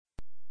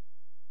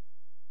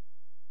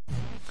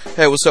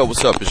Hey, what's up?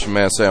 What's up? It's your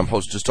man Sam,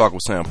 host Just Talk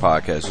with Sam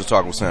podcast. Just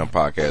Talk with Sam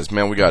podcast.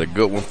 Man, we got a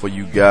good one for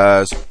you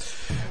guys.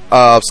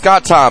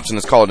 Scott Thompson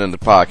is called in the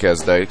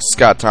podcast today.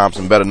 Scott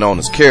Thompson, better known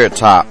as Carrot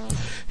Top.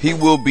 He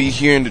will be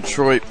here in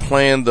Detroit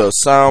playing the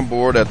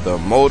soundboard at the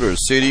Motor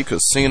City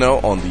Casino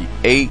on the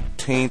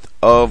 18th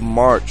of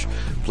March.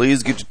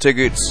 Please get your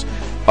tickets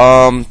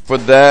for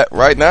that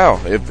right now,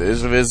 if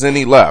there's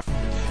any left.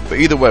 But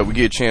either way, we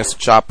get a chance to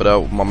chop it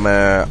up with my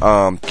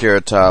man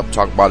Carrot Top,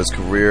 talk about his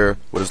career,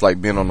 what it's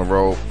like being on the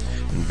road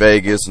in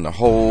Vegas, and the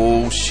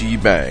whole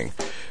shebang.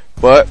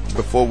 But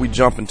before we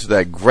jump into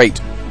that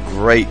great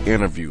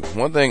interview,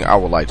 one thing I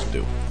would like to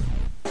do,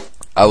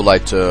 I would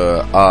like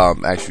to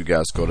ask you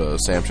guys to go to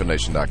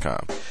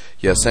samshownation.com.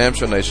 Yes,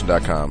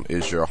 samshownation.com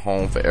is your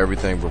home for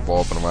everything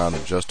revolving around the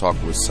Just Talk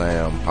with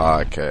Sam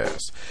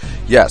podcast.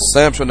 Yes,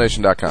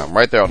 samshownation.com.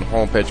 Right there on the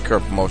homepage,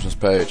 current promotions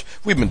page.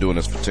 We've been doing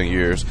this for 10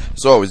 years.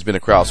 It's always been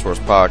a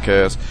crowdsourced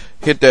podcast.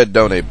 Hit that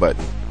donate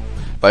button.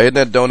 By hitting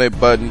that donate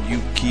button,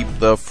 you keep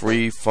the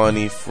free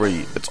funny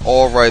free. It's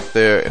all right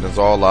there, and it's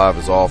all live.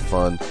 It's all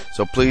fun.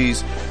 So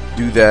please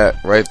do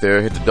that right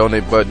there. Hit the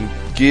donate button.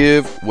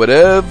 Give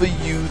whatever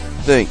you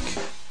think,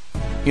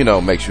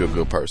 makes you a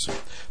good person.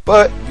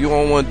 But if you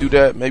don't want to do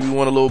that, maybe you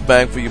want a little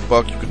bang for your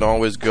buck, you can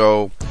always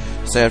go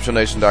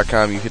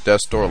samshownation.com. You hit that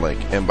store link,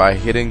 and by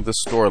hitting the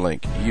store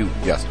link, you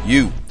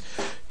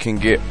can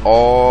get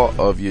all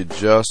of your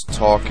Just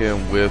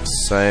Talking with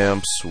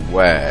Sam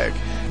swag.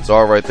 It's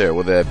all right there,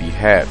 whether that be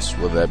hats,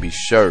 whether that be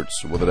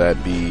shirts, whether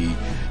that be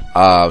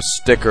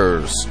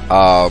stickers.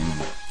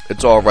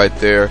 It's all right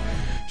there.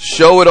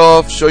 Show it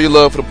off. Show your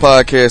love for the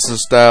podcast in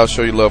style.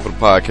 Show your love for the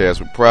podcast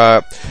with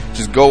pride.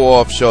 Just go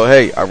off. Show,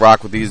 hey, I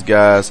rock with these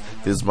guys.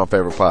 This is my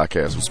favorite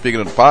podcast. Well,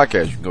 speaking of the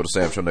podcast, you can go to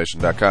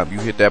samshownation.com. You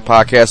hit that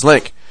podcast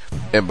link.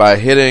 And by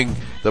hitting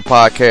the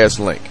podcast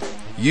link,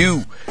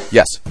 you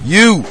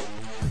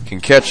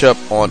can catch up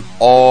on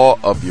all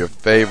of your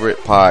favorite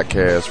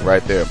podcasts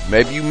right there.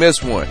 Maybe you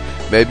missed one.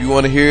 Maybe you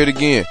want to hear it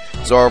again.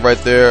 It's all right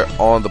there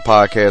on the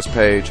podcast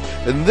page.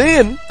 And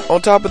then,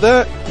 on top of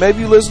that, maybe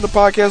you listen to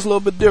podcasts a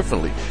little bit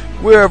differently.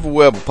 Wherever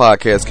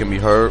podcasts can be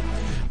heard.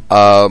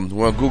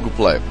 We're on Google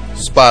Play,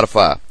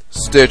 Spotify,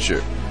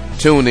 Stitcher,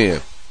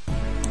 TuneIn,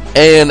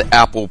 and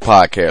Apple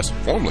Podcasts,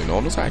 formerly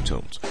known as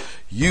iTunes.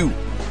 You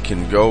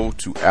can go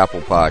to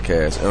Apple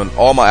Podcasts. And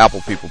all my Apple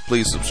people,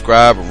 please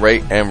subscribe,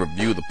 rate, and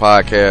review the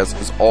podcast.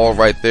 It's all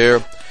right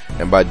there.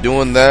 And by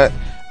doing that,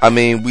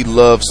 we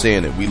love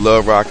seeing it. We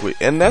love rocking with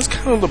it. And that's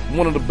kind of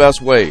one of the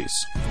best ways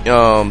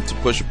to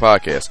push your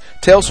podcast.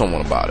 Tell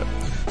someone about it.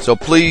 So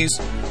please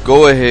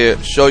go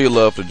ahead, show your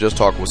love for Just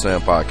Talk with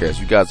Sam podcast.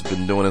 You guys have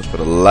been doing this for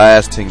the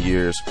last 10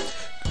 years.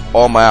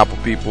 All my Apple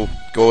people,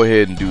 go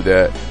ahead and do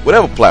that.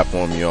 Whatever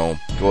platform you're on,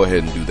 go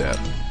ahead and do that.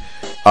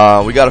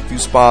 We got a few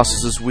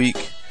sponsors this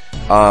week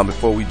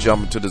before we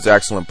jump into this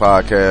excellent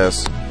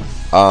podcast.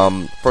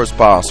 First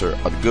sponsor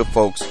are the good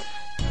folks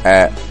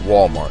at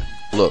Walmart.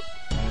 Look,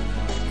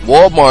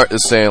 Walmart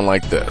is saying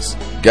like this: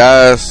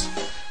 guys,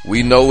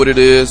 we know what it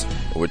is,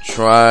 and we're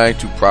trying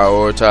to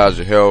prioritize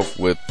your health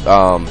with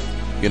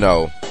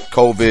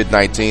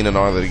COVID-19 and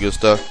all that good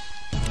stuff.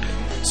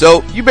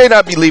 So you may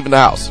not be leaving the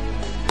house,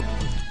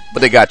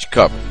 but they got you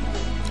covered.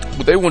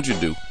 What they want you to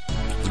do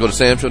is go to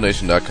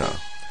samshownation.com.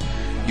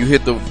 You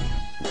hit the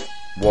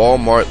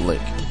Walmart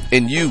link,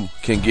 and you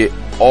can get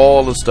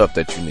all the stuff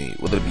that you need,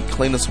 whether it be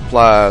cleaning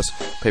supplies,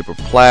 paper,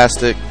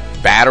 plastic,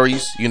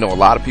 batteries. A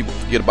lot of people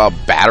forget about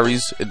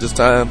batteries at this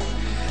time.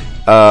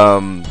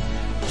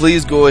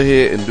 Please go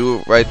ahead and do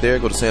it right there.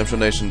 Go to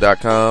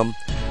samshownation.com.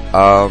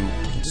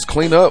 Just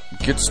clean up,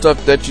 get the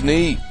stuff that you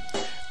need.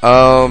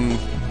 I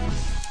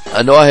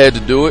know I had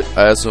to do it.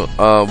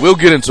 We'll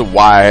get into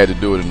why I had to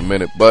do it in a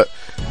minute, but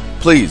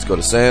please go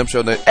to Sam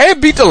Show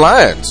and beat the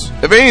Lions.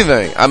 If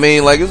anything,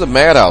 it's a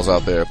madhouse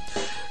out there.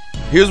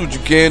 Here's what you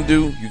can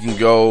do. You can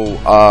go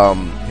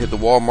hit the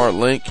Walmart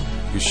link.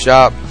 You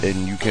shop,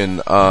 and you can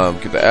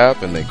get the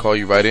app, and they call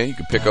you right in. You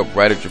can pick up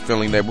right at your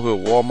friendly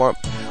neighborhood Walmart.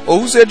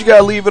 Oh, who said you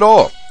gotta leave it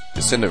all?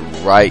 They send it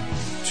right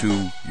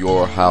to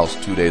your house,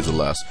 2 days or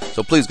less.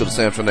 So please go to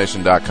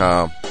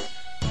samshownation.com.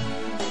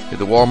 Hit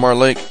the Walmart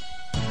link,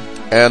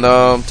 and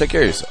take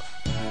care of yourself.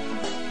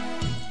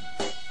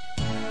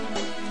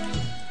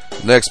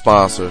 Next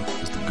sponsor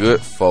is the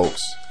good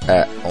folks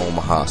at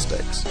Omaha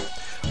Steaks.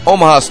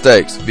 Omaha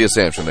Steaks via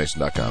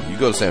samshownation.com. You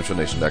go to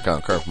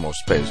samshownation.com, current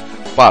promotions page,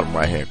 bottom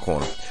right hand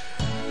corner.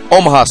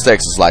 Omaha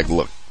Steaks is like,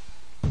 look,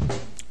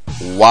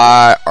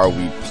 why are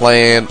we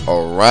playing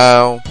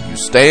around? You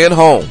staying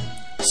home,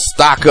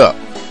 stock up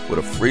with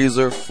a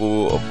freezer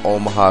full of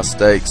Omaha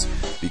Steaks,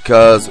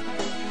 because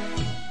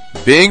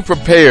being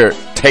prepared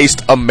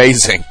tastes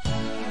amazing.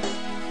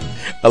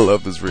 I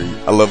love this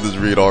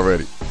read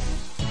already.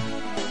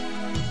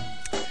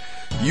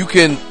 You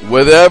can,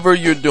 whatever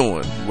you're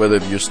doing, whether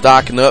you're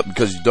stocking up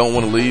because you don't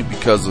want to leave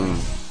because of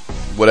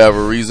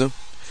whatever reason,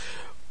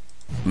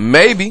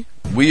 maybe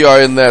we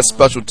are in that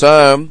special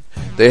time.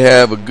 They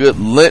have a good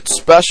Lent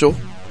special,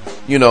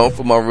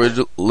 for my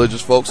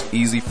religious folks,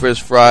 Easy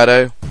Fish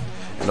Friday,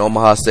 and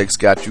Omaha Steaks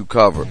got you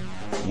covered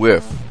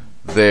with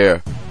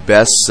their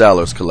best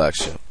sellers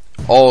collection.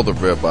 All the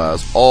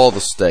ribeyes, all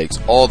the steaks,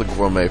 all the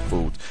gourmet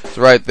foods. It's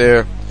right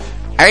there.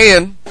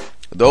 And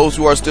those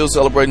who are still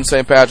celebrating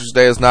St. Patrick's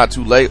Day, it's not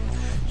too late.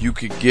 You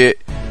could get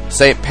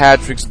St.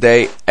 Patrick's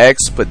Day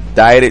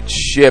expedited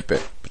shipping.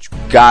 But you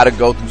gotta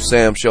go through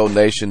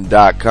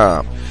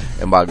samshownation.com.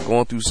 And by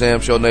going through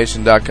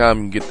samshownation.com,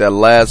 you can get that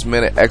last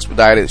minute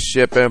expedited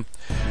shipping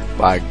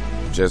by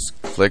just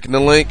clicking the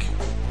link.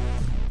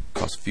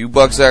 Costs a few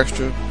bucks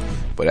extra,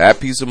 but that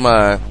peace of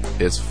mind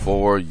is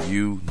for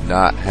you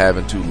not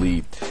having to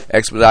leave.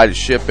 Expedited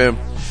shipping,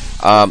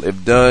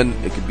 if done,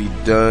 it can be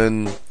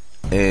done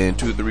in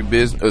 2 to 3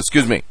 business.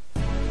 2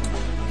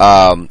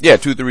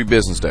 to 3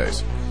 business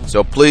days.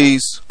 So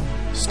please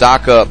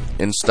stock up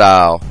in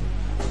style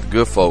with the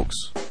good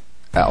folks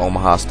at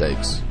Omaha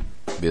Steaks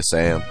via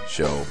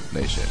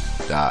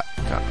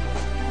samshownation.com.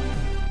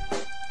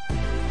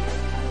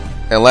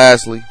 And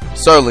lastly,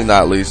 certainly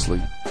not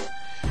leastly,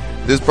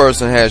 this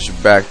person has your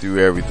back through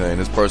everything.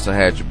 This person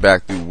had your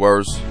back through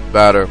worse,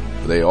 better,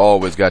 but they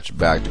always got your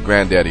back. The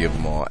granddaddy of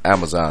them all,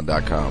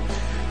 Amazon.com.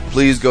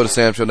 Please go to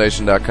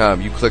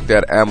samshownation.com. You click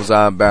that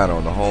Amazon banner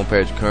on the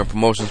homepage, current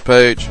promotions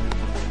page,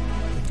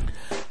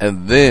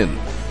 and then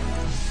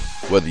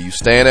whether you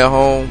staying at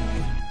home,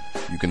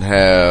 you can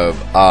have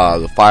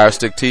the Fire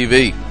Stick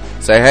TV.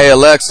 Say, hey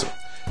Alexa,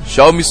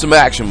 show me some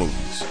action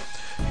movies.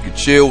 You can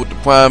chill with the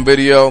Prime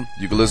Video.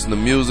 You can listen to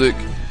music.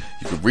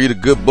 You can read a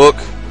good book.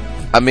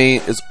 I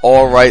mean, it's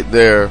all right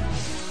there.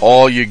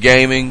 All your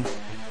gaming.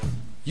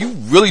 You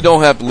really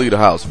don't have to leave the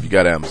house if you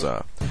got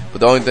Amazon. But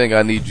the only thing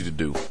I need you to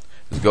do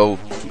is go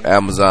to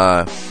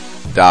Amazon.com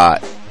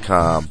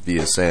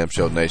via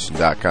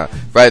samshownation.com.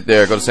 Right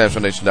there, go to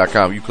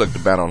samshownation.com. You click the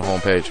banner on the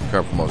homepage,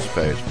 current promotions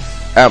page.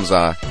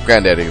 Amazon,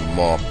 granddaddy of them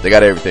all. They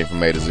got everything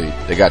from A to Z.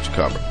 They got you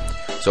covered.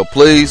 So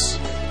please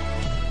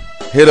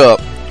hit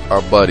up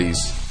our buddies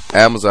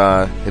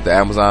Amazon. Hit the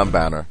Amazon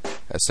banner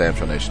at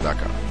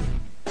samshownation.com.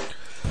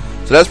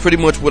 So that's pretty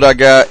much what I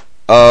got.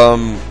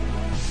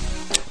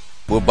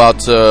 We're about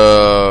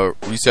to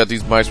reset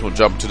these mics. We'll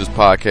jump into this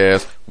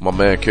podcast with my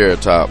man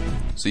Carrot Top.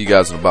 See you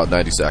guys in about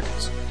 90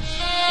 seconds.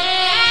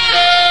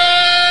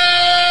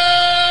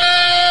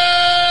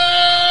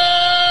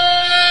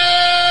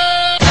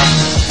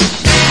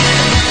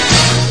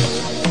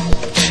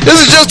 This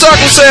is Just Talk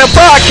with Sam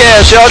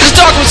Podcast, y'all. Just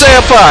Talk with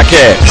Sam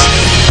Podcast.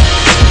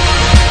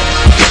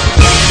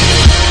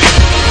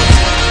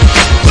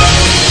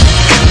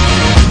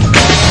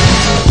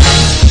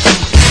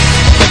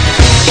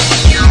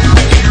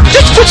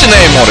 Just put your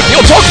name on it. If you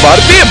don't talk about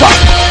it, be about it.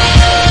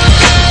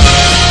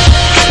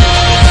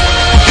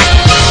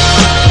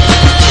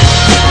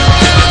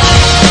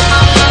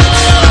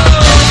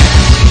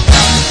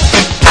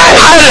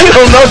 I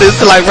don't know this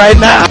like right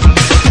now.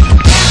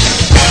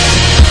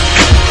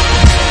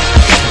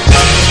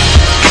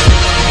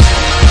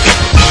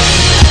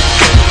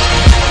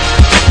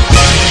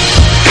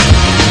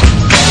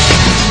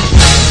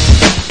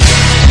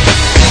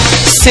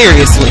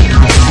 Seriously.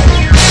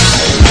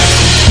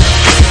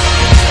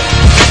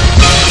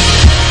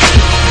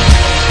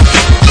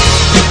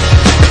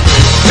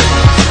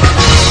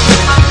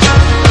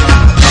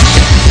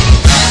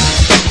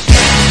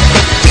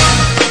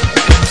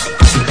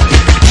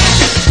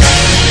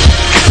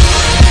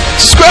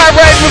 Subscribe,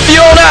 rate,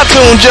 review on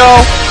iTunes,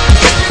 y'all.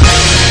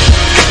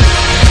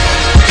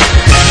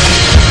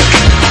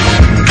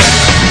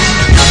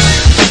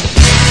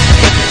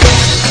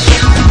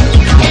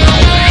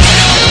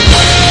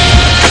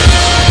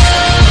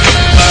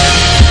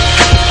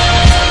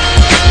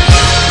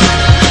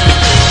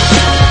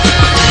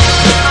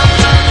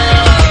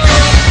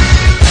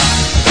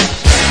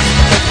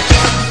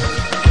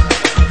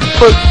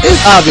 But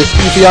it's obvious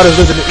if y'all just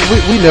listen,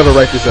 we never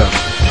write this out.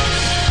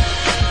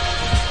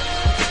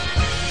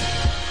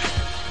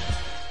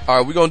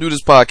 Alright, we're going to do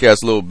this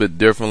podcast a little bit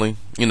differently,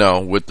 you know,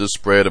 with the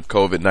spread of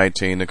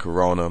COVID-19 and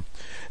Corona.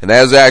 And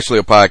that is actually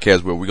a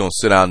podcast where we're going to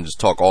sit down and just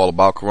talk all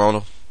about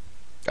Corona.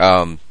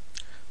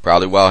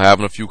 Probably while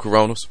having a few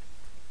Coronas.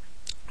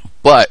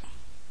 But,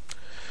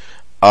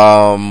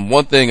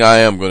 one thing I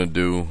am going to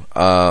do,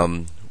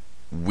 I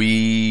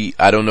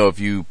don't know if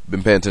you've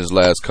been paying attention to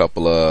the last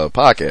couple of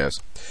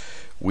podcasts.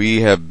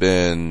 We have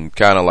been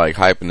kind of like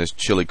hyping this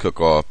chili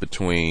cook-off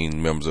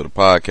between members of the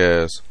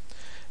podcast.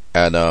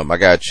 And I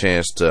got a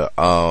chance to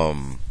go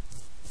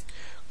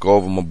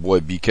over my boy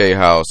BK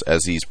house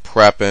as he's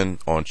prepping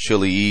on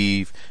Chili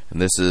Eve.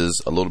 And this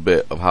is a little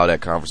bit of how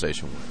that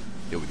conversation went.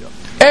 Here we go.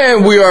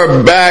 And we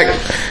are back.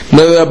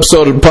 Another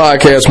episode of the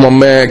podcast. My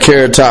man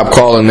Carrot Top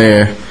calling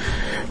in.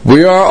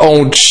 We are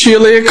on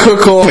Chili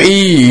Cook-Off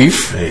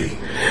Eve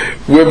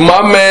with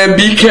my man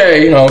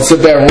BK. I'll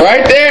sit that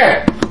right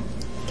there.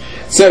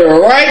 Sit it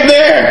right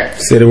there.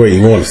 Sit it where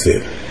you want to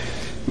sit.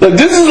 Look,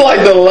 this is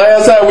like the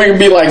last time we can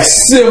be like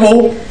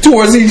civil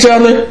towards each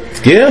other.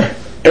 Yeah.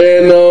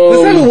 And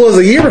this never was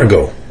a year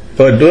ago.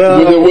 But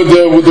with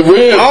the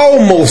rib.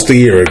 Almost a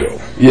year ago.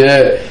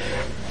 Yeah.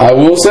 I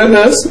will say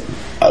this.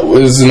 It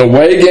was an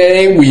away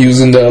game. We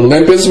using the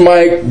Olympus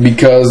mic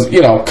because,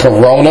 you know,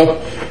 Corona.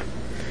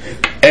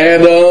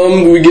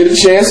 And we get a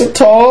chance to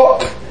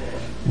talk,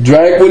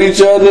 drink with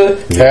each other,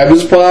 have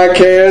this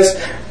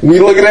podcast. We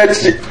looking at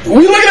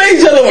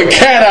each other with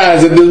cat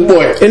eyes at this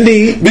point.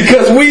 Indeed.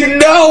 Because we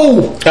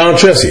know I don't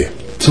trust you.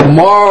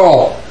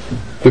 tomorrow,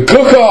 the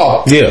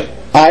cook-off. Yeah.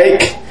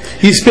 Ike.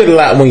 You spit a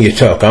lot when you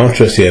talk. I don't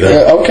trust you at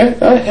all. Okay.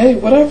 Hey,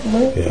 whatever,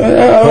 man.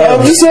 Yeah.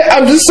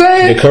 I'm just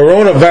saying. The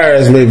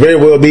coronavirus may very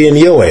well be in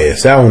your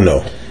ass. I don't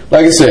know.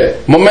 Like I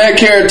said, my man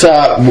Carrot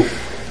Top,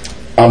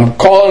 I'm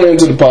calling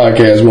into the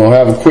podcast. We'll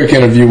have a quick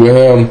interview with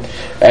him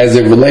as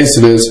it relates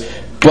to this.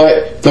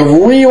 But the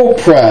real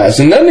prize,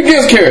 and nothing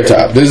against Carrot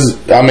Top.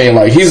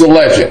 He's a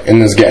legend in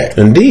this game.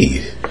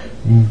 Indeed.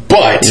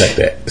 But Like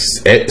that.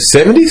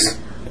 70s?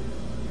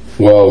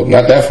 well,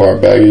 not that far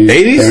back.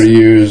 80s? 30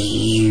 years,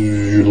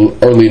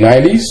 early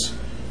 90s.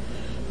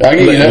 I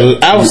give you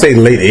that. I would say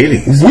late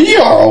 80s. We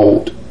are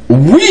old.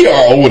 We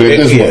are old at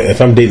this Yeah, point.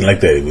 if I'm dating like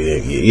that,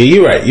 yeah,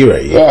 you're right.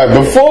 Yeah. All right,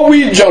 before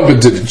we jump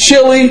into the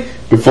chili,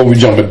 before we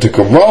jump into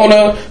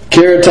Corona,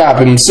 Carrot Top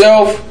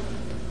himself,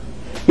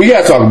 we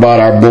gotta talk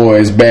about our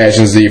boys Bash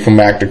and Z from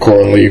Act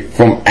Accordingly.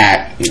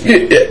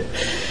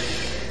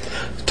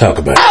 Talk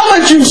about it. I'll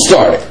let you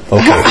start it. Okay.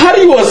 How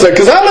do you want to say?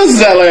 Because I listened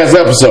to that last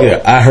episode.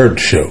 Yeah, I heard the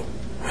show.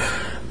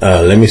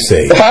 Let me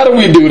say. How do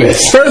we do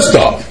this? First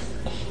off,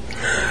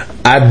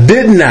 I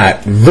did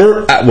not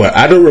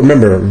I don't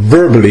remember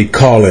verbally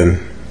calling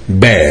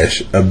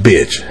Bash a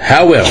bitch.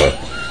 However,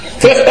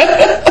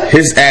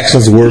 his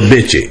actions were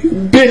bitchy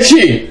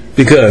Bitchy.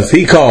 because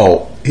he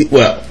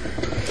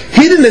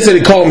didn't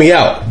necessarily call me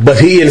out, but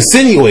he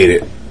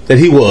insinuated that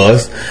he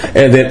was,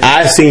 and then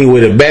I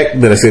insinuated back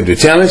that I said the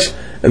challenge,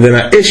 and then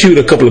I issued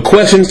a couple of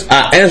questions.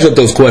 I answered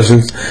those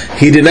questions.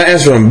 He did not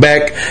answer them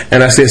back,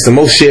 and I said some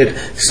more shit.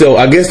 So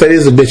I guess that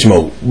is a bitch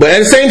mode. But at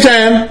the same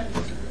time,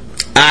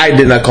 I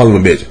did not call him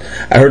a bitch.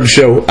 I heard the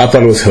show. I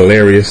thought it was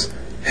hilarious,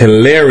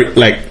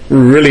 like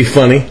really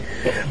funny.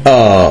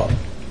 Let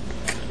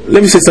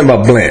me say something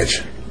about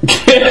Blanche.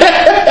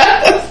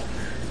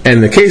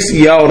 And in case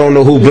y'all don't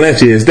know who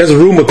Blanche is, that's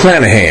Rue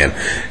McClanahan.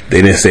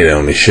 They didn't say that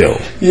on the show.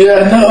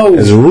 Yeah, no.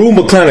 It's Rue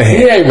McClanahan.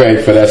 He ain't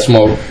ready for that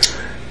smoke.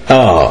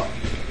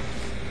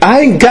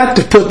 I ain't got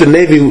to put the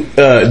navy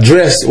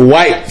dress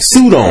white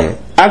suit on.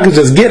 I could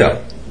just get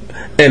her.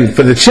 And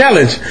for the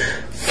challenge,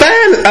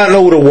 find an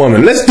older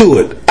woman. Let's do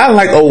it. I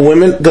like old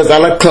women because I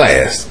like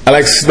class. I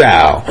like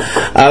style.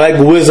 I like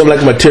wisdom,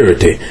 like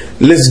maturity.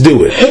 Let's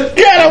do it.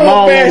 God, I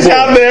won't bash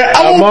out there.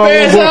 I won't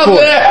bash out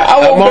there.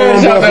 I won't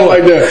bash out there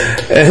like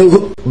that. And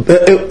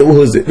who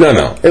was it?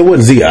 No. It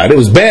wasn't Ziad. It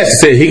was Bash that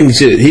said he can do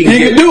it.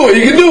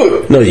 You can do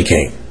it. No, you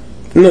can't.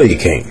 No, you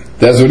can't.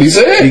 That's what he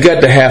said. You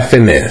got to have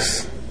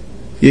finesse.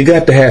 You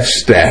got to have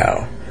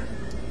style.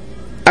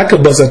 I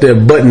could bust out there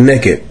butt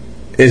naked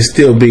and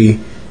still be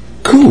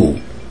cool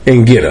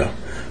and get her.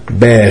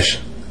 Bash,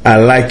 I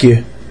like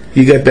you.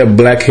 You got that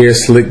black hair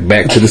slicked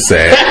back to the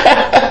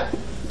side.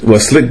 Well,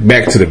 slicked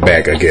back to the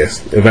back, I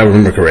guess, if I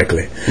remember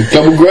correctly. A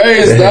couple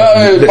grades,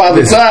 by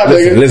the time,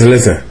 nigga.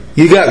 Listen.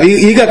 You got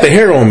the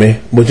hair on me,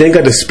 but you ain't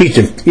got the speech.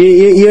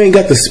 You ain't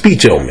got the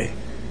speech on me.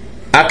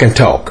 I can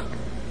talk.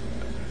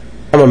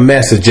 I'm a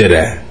master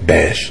Jedi,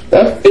 Bash.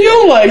 I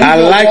feel like I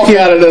like you,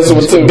 out of this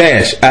one too.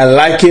 Bash. I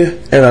like you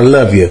and I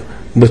love you,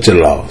 but you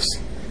lost.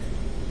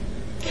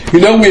 You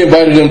know, we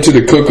invited them to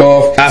the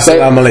cook-off.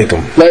 Assalamu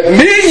alaikum. Like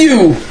me and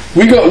you,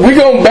 we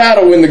gonna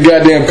battle in the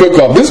goddamn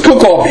cook-off. This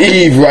cook-off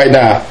Eve right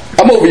now.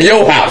 I'm over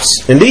your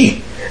house.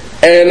 Indeed.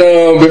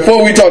 And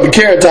before we talk to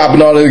Carrot Top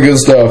and all that good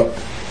stuff,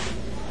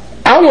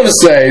 I want to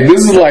say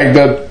this is like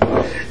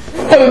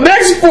for the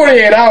next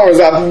 48 hours,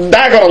 I'm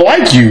not gonna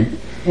like you.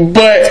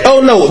 But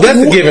oh no, that's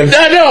a given.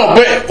 I know,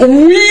 but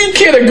we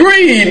can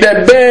agree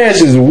that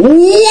Bash is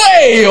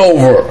way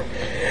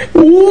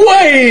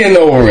in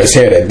over his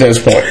head at this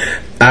point.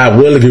 I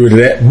will agree with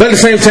that. But at the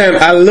same time,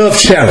 I love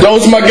challenges.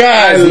 Those are my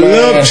guys, I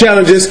love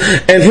challenges.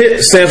 And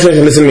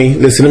Samson,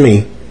 listen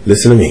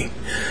to me.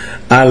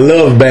 I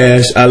love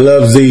Bash. I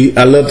love Z.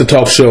 I love the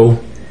talk show.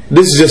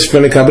 This is just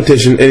friendly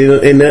competition.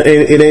 It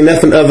ain't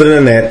nothing other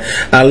than that.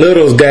 I love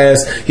those guys.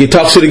 You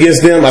talk shit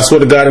against them, I swear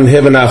to God in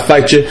heaven I'll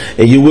fight you,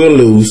 and you will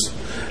lose.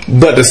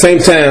 But at the same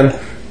time,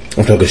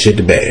 I'm talking shit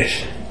to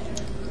Bash.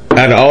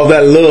 Out of all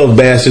that love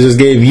Bash just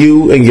gave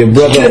you and your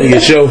brother on your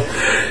show,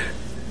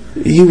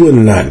 you would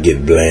not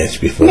get Blanche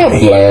before not me.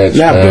 Blanche,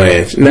 not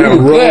man. Blanche. Not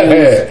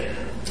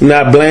Rose.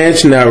 Not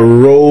Blanche. Not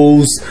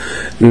Rose.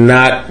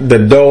 Not the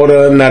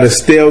daughter. Not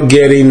Estelle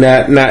Getty.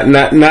 Not none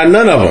of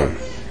them.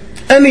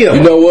 Any of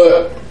them. You know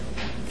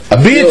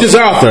what? Beatrice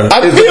Arthur.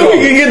 I feel we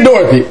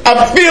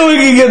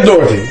can get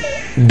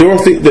Dorothy.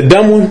 Dorothy, the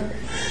dumb one.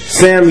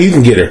 Sam, you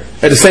can get her.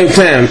 At the same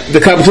time,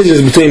 the competition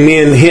is between me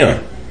and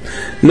him.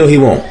 No, he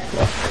won't.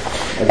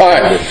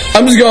 Alright,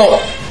 I'm just going.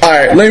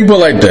 Alright, let me put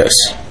it like this.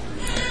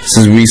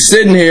 Since we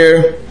sitting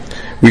here,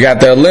 we got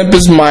the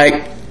Olympus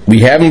mic, we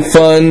having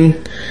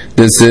fun.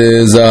 This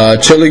is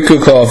Chili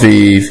Cook-Off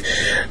Eve.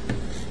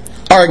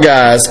 Alright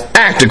guys,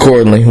 act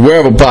accordingly.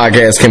 Wherever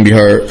podcasts can be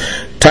heard,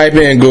 type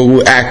in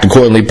Google Act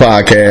Accordingly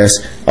Podcast.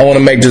 I want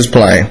to make this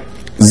plain.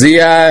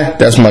 Z.I.,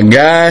 that's my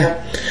guy.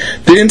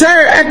 The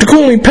entire Act of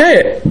Cooley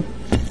pad.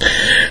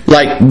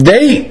 Like,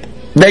 they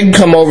can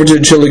come over to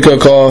the Chili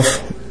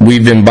Cook-Off.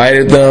 We've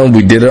invited them.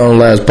 We did it on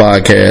the last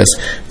podcast.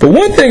 But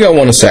one thing I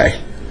want to say.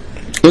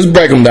 Let's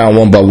break them down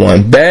one by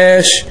one.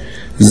 Bash,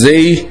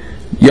 Z,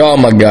 y'all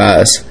my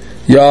guys.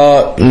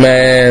 Y'all,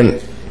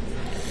 man,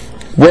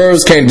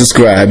 words can't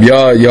describe.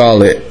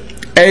 Y'all it.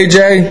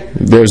 AJ,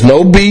 there's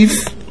no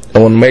beef. I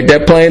want to make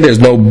that plain. There's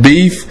no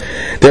beef.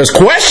 There's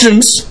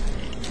questions.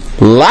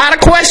 A lot of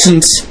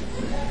questions.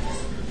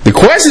 The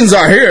questions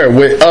are here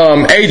with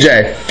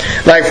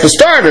AJ. Like, for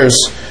starters,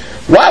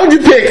 why would you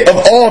pick, of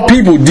all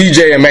people,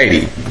 DJ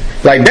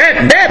M80? Like,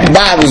 that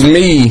bothers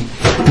me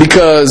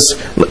because,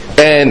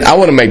 and I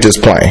want to make this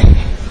plain.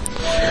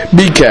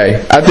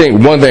 BK, I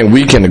think one thing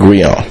we can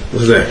agree on.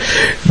 What's that?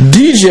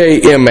 DJ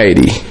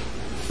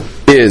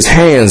M80 is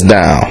hands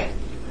down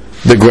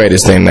the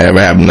greatest thing that ever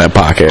happened in that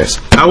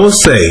podcast. I will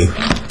say,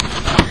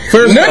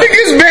 first, nothing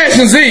against Bash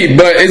and Z,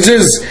 but it's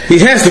just he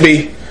has to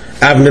be.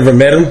 I've never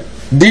met him.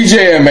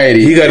 DJ M80.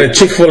 He got a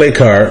Chick-fil-A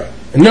card.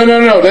 No,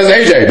 that's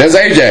AJ. That's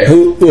AJ.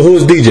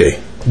 Who's DJ?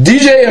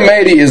 DJ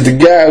M80 is the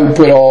guy who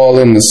put all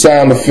in the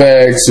sound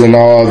effects and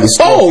all the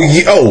stuff.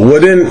 Well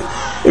then,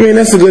 I mean,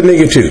 that's a good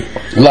nigga too.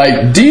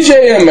 Like,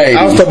 DJ M80.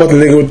 I was talking about the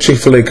nigga with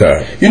Chick-fil-A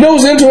card. You know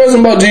what's interesting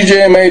about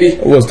DJ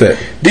M80? What's that?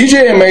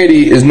 DJ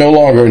M80 is no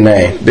longer a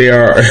name. They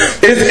are.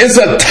 It's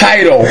a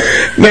title.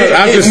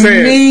 I'm just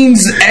saying. It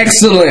means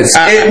excellence.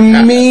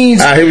 It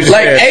means I hear what you're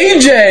like saying.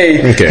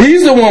 AJ. Okay.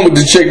 He's the one with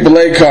the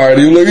Chick-fil-A card.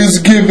 He's like, it's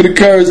a kid for the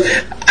cards.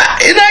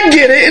 And I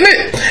get it. And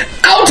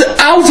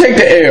I'll take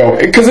the L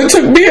because it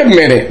took me a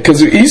minute. Because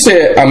he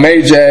said I'm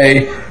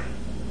AJ,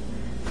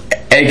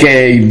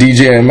 aka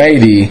DJ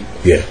M80.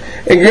 Yeah.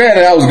 And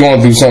granted, I was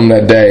going through something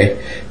that day,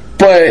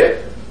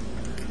 but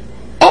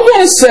I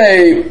want to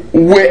say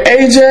with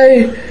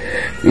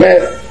AJ,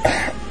 man,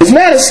 it's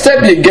not a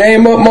step your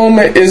game up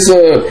moment. It's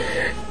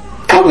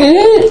I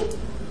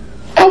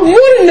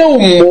want to know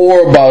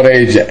more about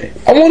AJ.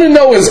 I want to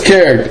know his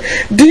character.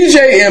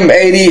 DJ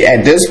M80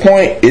 at this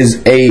point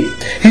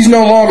he's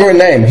no longer a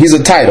name. He's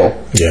a title.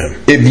 Yeah.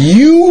 If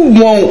you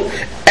want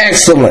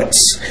excellence,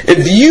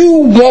 if you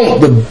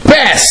want the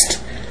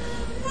best,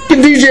 get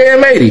DJ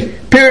M80.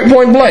 Period,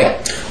 point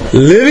blank.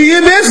 Living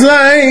your best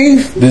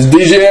life. This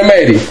DJ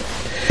M80.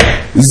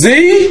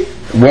 Z,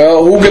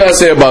 well, who can I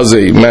say about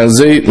Z? Man,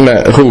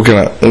 who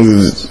can I?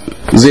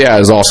 Z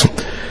is awesome.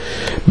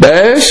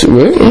 Bash,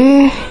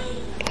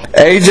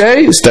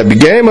 AJ, step your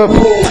game up.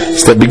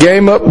 Step your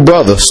game up,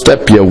 brother.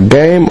 Step your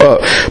game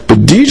up.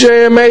 But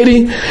DJ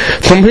M80,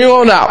 from here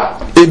on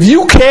out, if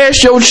you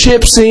cash your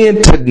chips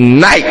in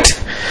tonight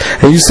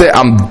and you say,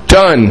 I'm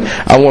done,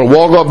 I want to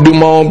walk off, do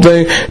my own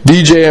thing,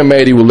 DJ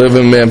M80 will live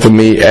in man for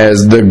me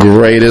as the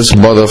greatest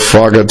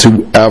motherfucker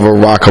to ever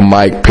rock a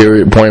mic,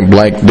 period, point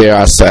blank. There,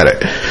 I said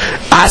it.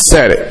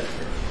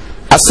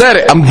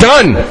 I'm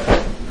done.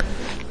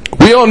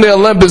 We on the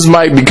Olympus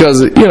mic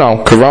because,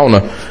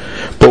 Corona.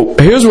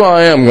 But here's what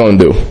I am going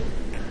to do.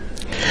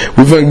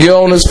 We're going to get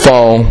on this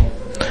phone.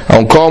 I'm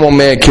going to call my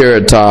man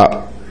Carrot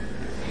Top,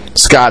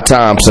 Scott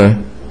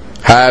Thompson,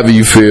 however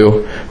you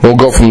feel. We'll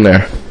go from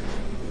there.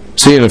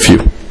 See you in a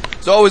few.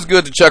 It's always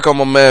good to check on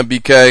my man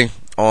BK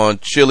on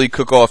Chili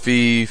Cook-Off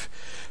Eve.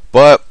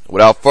 But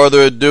without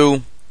further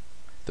ado,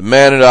 the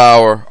man of the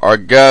hour, our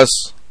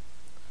guest,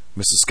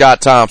 Mr.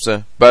 Scott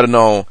Thompson, better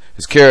known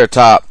as Carrot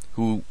Top,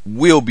 who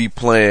will be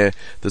playing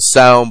the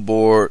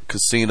soundboard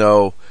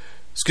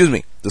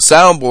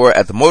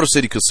at the Motor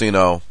City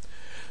Casino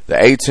the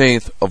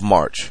 18th of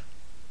March.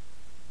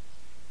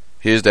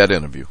 Here's that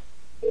interview.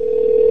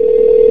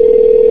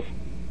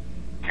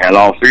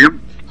 Hello, sir.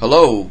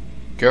 Hello,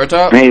 Carrot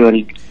Top. Hey,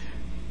 buddy.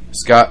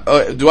 Scott,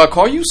 do I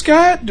call you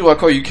Scott? Do I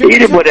call you Carrot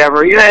Either, Top?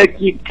 whatever. Yeah,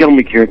 you can tell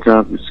me Carrot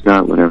Top or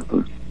Scott,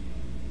 whatever.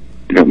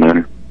 It don't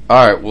matter.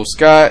 All right, well,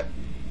 Scott,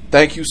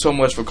 thank you so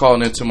much for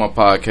calling into my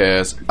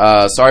podcast.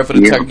 Sorry for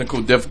the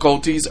technical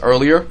difficulties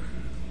earlier.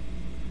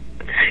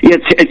 Yeah,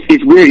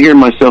 it's weird hearing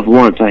myself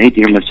once. I hate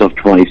to hear myself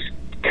twice.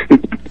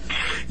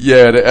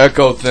 Yeah, the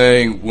echo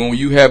thing, when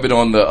you have it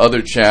on the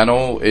other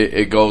channel,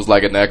 it goes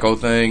like an echo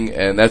thing,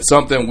 and that's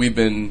something we've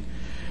been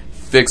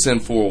fixing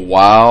for a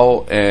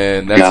while,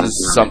 and that's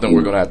just something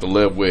we're going to have to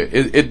live with.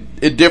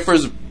 It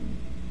differs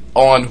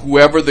on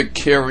whoever the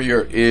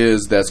carrier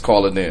is that's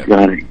calling in.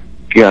 Got it.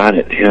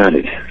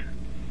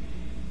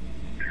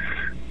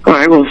 All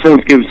right, well,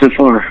 sounds good so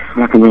far.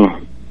 Rock and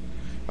roll.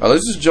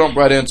 Let's just jump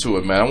right into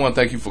it, man. I want to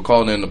thank you for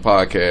calling in the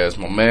podcast.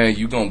 My man,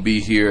 you're going to be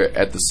here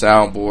at the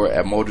soundboard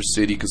at Motor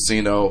City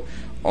Casino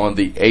on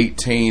the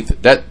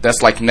 18th.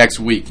 That's like next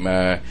week,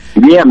 man.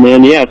 Yeah,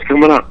 man. Yeah, it's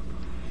coming up.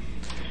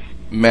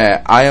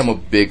 Man, I am a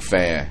big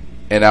fan.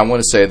 And I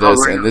want to say this,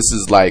 and this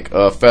is like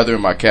a feather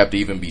in my cap to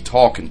even be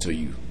talking to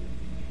you.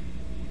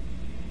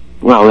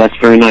 Well, that's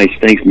very nice.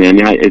 Thanks, man.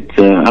 Yeah,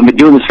 I've been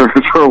doing this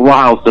for a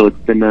while, so it's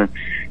been a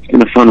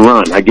fun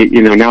run. I get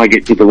now I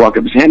get people walk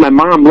up and say, "Hey, my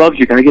mom loves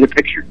you. Can I get a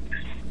picture?"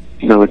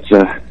 So it's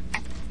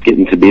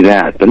getting to be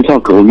that, but it's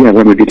all cool. Yeah, we're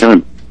having a good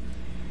time.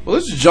 Well,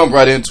 let's just jump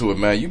right into it,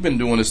 man. You've been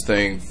doing this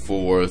thing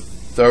for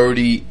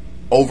 30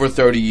 over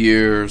 30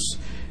 years,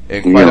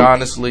 and quite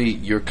honestly,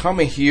 you're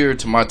coming here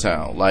to my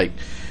town. Like,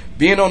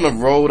 being on the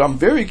road, I'm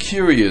very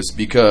curious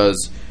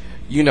because,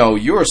 you know,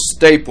 you're a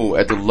staple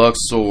at the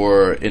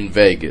Luxor in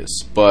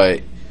Vegas,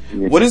 but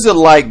what is it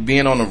like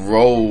being on the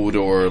road,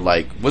 or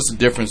like, what's the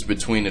difference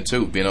between the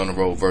two, being on the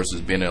road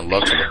versus being in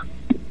Luxor?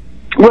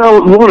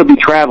 Well, we want to be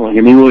traveling.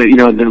 I mean, you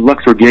know, the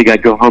Luxor gig, I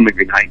go home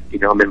every night. You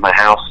know, I'm in my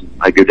house.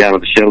 I go down to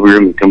the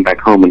showroom and come back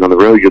home. And on the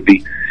road, you'll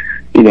be,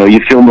 you know, you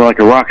feel more like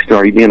a rock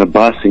star. You'll be in a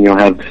bus, and you'll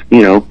have,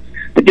 you know,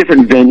 a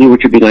different venue,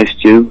 which would be nice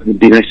too. It'd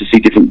be nice to see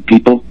different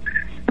people.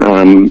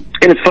 And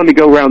it's fun to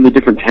go around the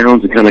different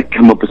towns and kind of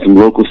come up with some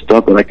local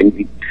stuff that I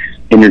can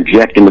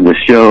interject into the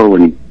show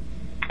and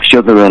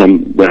show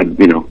them that I've,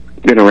 you know,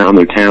 been around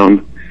their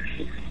town.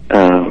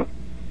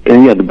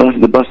 And yeah, the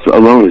bus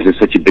alone is just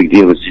such a big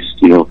deal. It's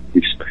just, you know,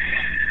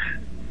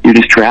 you're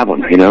just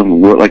traveling, you know,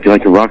 like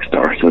a rock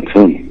star. So it's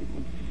fun.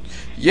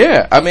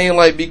 Yeah, I mean,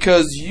 like,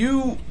 because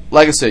you,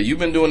 like I said, you've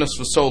been doing this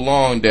for so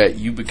long that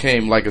you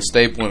became like a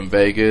staple in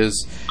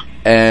Vegas,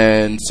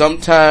 and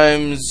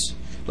sometimes,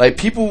 like,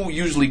 people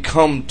usually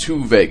come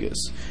to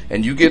Vegas,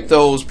 and you get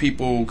those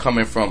people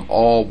coming from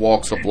all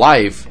walks of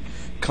life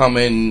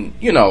coming,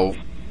 you know,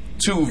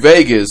 to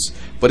Vegas,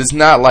 but it's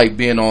not like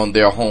being on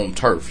their home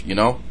turf, you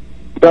know?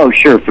 Oh,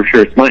 sure, for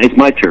sure. It's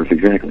my turf,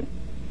 exactly.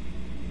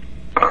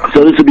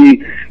 So this will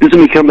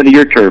be coming to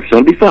your turf, so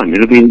it'll be fun.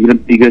 It'll be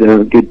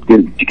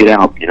good to get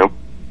out, you know.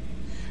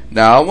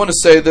 Now, I want to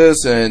say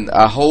this, and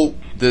I hope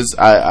this.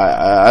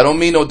 I don't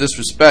mean no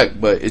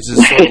disrespect, but it's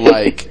just sort of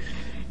like,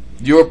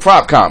 you're a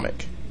prop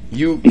comic.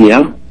 You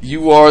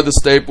are the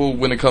staple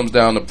when it comes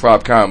down to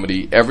prop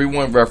comedy.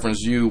 Everyone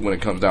references you when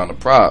it comes down to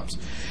props.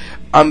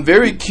 I'm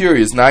very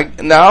curious.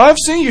 Now I've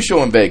seen your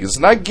show in Vegas,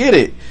 and I get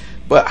it,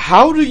 but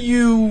how do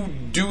you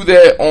do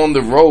that on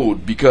the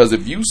road? Because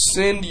if you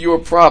send your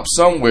prop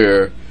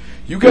somewhere,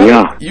 you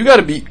got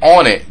to be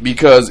on it,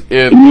 because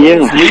if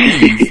you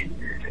leave.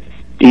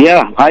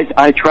 Yeah,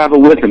 I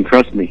travel with them.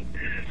 Trust me.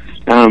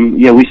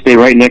 We stay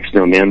right next to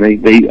them, man.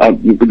 We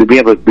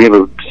have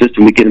a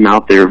system to get them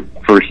out there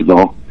first of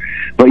all.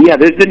 But yeah,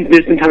 there's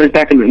been times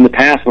back in the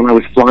past when I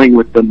was flying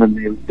with them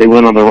and they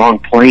went on the wrong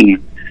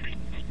plane.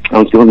 I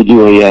was going to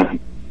do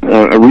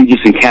a Regis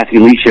and Kathy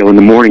Lee show in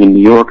the morning in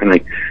New York, and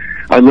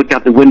I looked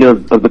out the window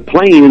of the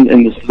plane,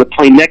 and the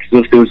plane next to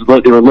us, they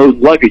were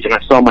loading luggage, and I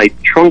saw my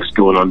trunks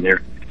going on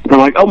there. And I'm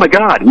like, oh my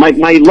God, my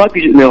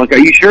luggage. And they're like, are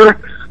you sure?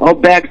 All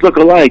bags look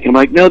alike. I'm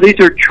like, no, these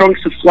are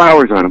trunks with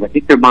flowers on them. I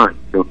think they're mine.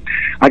 So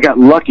I got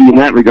lucky in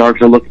that regard,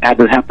 because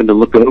I happened to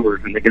look over,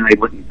 and the guy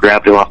went and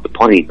grabbed him off the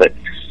plane. But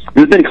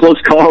there's been close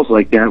calls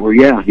like that where,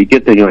 you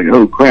get there, you're like,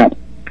 oh crap,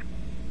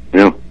 you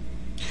know.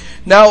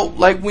 Now,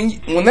 like,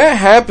 when that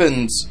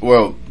happens,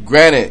 well,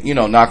 granted, you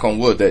know, knock on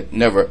wood, that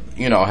never,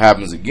 you know,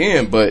 happens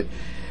again, but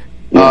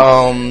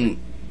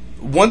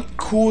one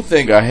cool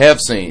thing I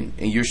have seen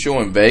in your show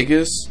in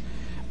Vegas,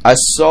 I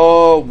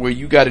saw where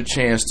you got a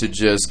chance to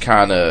just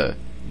kind of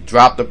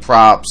drop the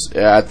props.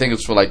 I think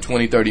it's for like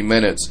 20, 30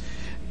 minutes,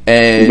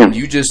 and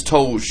you just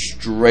told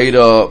straight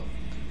up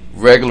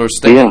regular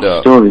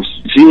stand-up. Stories.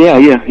 Yeah.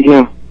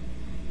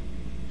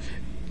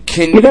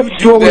 Can you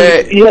do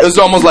that? It's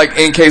almost like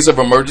in case of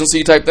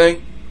emergency type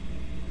thing?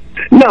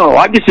 No,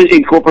 I've just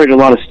incorporated a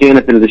lot of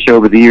stand-up into the show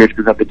over the years,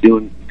 because I've been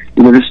doing,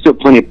 you know, there's still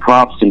plenty of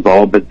props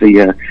involved, but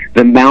the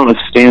amount of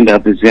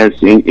stand-up has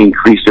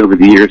increased over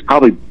the years,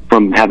 probably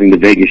from having the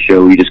Vegas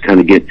show. You just kind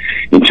of get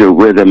into a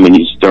rhythm, and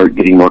you start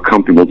getting more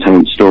comfortable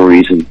telling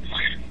stories. And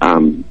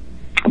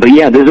but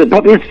yeah, there's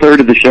probably a third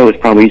of the show is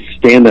probably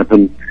stand-up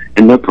and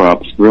no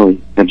props,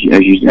 really, as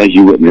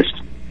you witnessed.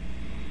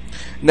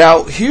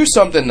 Now, here's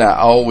something that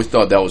I always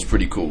thought that was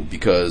pretty cool,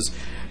 because,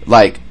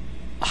 like,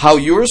 how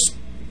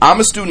I'm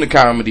a student of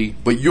comedy,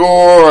 but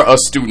you're a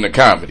student of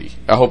comedy.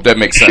 I hope that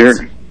makes sense.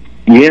 Sure.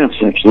 Yes,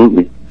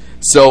 absolutely.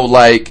 So,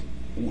 like,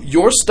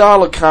 your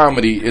style of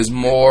comedy is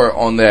more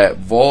on that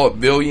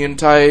vaudevillian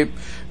type,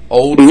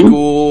 old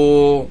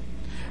school.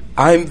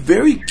 I'm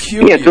very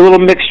curious. Yeah, it's a little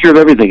mixture of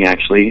everything,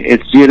 actually.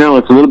 It's, you know,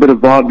 it's a little bit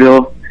of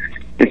vaudeville,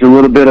 it's a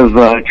little bit of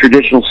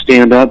traditional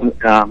stand-up,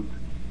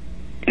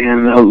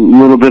 and a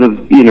little bit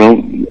of, you know,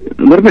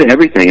 a little bit of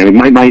everything. I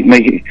mean, my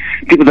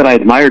people that I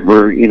admired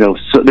were, you know,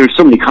 there's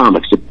so many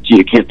comics that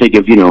you can't think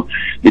of, you know,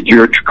 the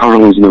George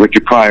Carlins and the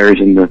Richard Pryors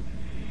and the,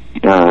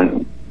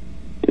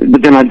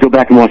 but then I'd go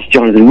back and watch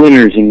Jonathan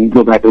Winters and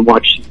go back and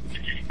watch,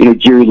 you know,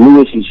 Jerry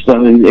Lewis and stuff,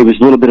 and it was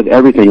a little bit of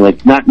everything,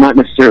 like not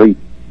necessarily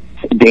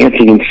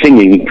dancing and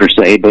singing per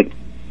se, but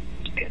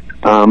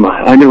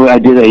I know I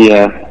did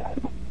a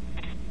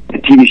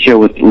TV show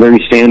with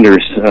Larry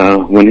Sanders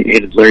when he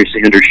did Larry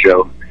Sanders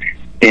Show,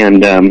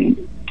 and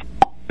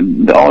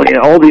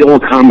all the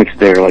old comics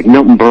there, like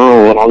Milton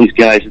Berle and all these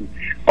guys, and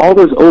all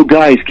those old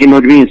guys came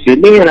up to me and said,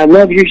 "Man, I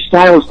love your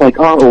style. It's like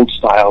our old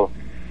style."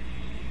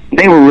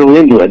 They were really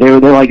into it. They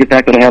like the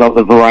fact that I had all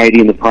the variety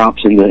and the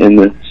props and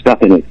the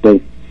stuff in it. So,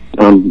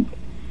 so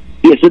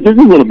there's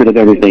a little bit of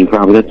everything.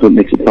 Probably that's what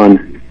makes it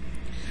fun.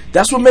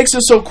 That's what makes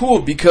it so cool,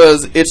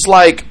 because it's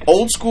like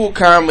old school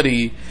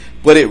comedy,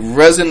 but it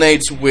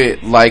resonates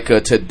with like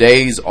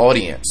today's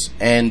audience.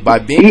 And by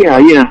being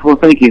well,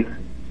 thank you.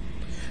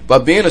 By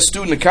being a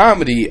student of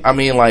comedy, I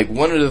mean, like,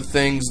 one of the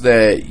things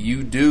that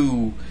you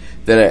do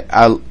that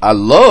I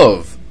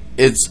love,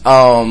 it's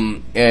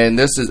and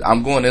this is,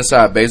 I'm going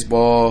inside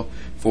baseball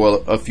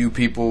for a few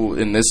people,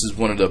 and this is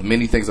one of the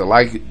many things I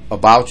like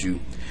about you.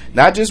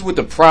 Not just with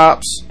the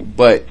props,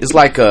 but it's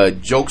like a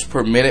jokes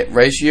per minute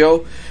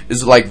ratio.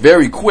 It's like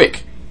very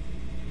quick.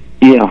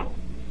 Yeah.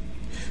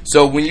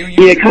 So when you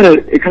it kind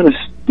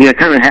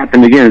of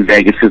happened again in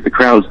Vegas because the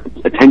crowd's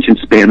attention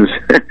span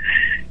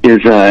is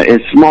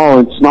small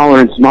and smaller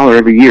and smaller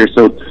every year.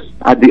 So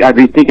I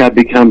think I've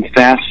become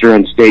faster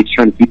on stage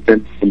trying to keep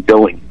them from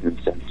going in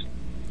a sense.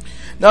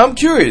 Now I'm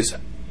curious.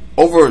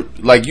 Over,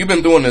 like, you've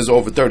been doing this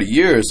over 30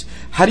 years.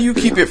 How do you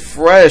keep it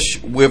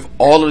fresh with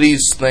all of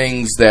these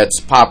things that's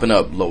popping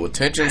up? Low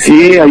attention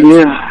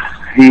span?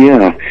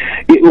 Yeah.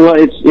 Well,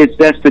 it's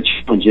that's the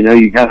challenge. You know,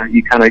 you kind of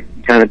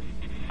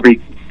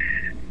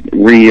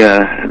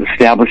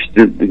establish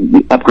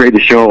upgrade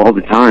the show all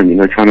the time. You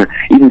know, trying to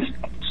even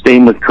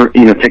staying with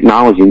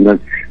technology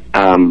and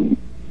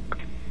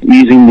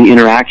using the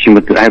interaction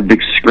with. I have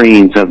big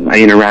screens.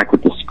 I interact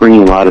with the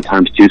screen a lot of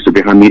times too. So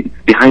behind me,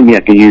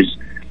 I can use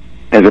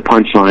as a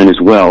punchline as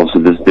well. So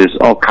there's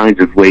all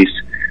kinds of ways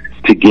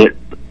to get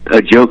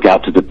a joke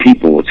out to the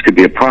people. It could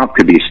be a prop,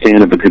 could be a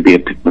stand-up, it could be a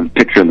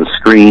picture on the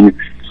screen.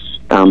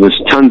 There's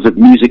tons of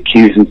music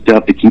cues and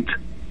stuff to keep.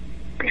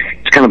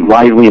 It's kind of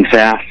lively and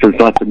fast.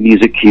 There's lots of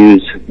music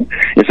cues, and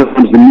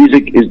sometimes the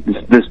music is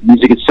this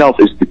music itself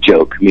is the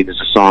joke. I mean, there's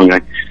a song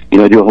I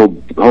do a whole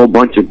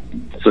bunch of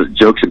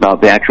jokes about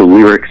the actual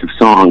lyrics of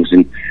songs,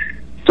 and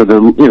so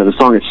the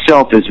song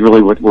itself is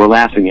really what we're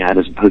laughing at,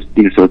 as opposed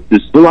to so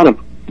there's a lot of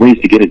ways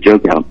to get a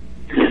joke out.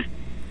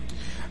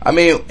 I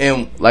mean,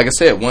 and like I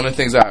said, one of the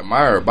things I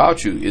admire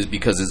about you is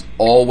because it's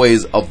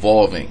always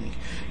evolving.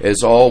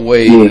 It's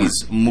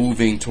always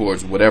moving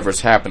towards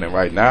whatever's happening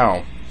right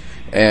now.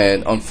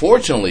 And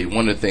unfortunately,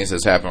 one of the things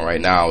that's happening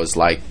right now is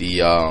like the,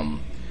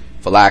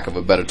 for lack of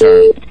a better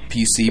term,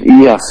 PC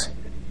police.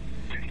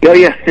 Oh,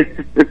 yeah.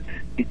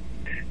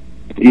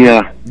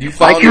 Yeah. You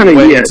found a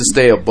way to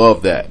stay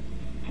above that.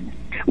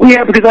 Well,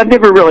 yeah, because I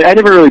never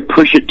really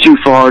push it too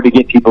far to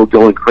get people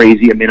going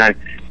crazy. I mean, I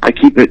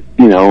keep it,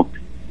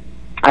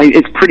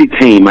 it's pretty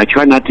tame. I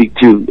try not to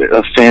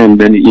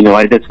offend, and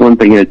that's one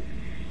thing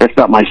that's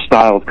not my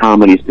style of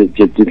comedy, is to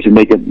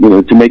make it,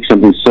 to make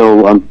something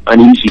so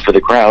uneasy for the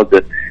crowd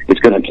that it's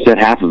going to upset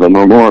half of them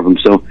or more of them.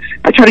 So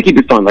I try to keep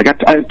it fun. Like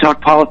I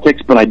talk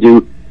politics, but I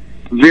do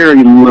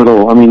very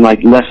little. I mean,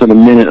 like less than a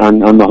minute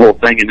on the whole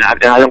thing, and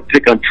I don't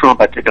pick on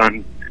Trump. I pick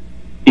on,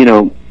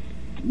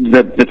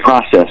 the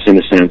process,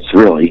 in a sense,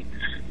 really.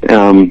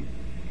 So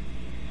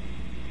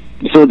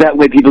that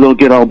way people don't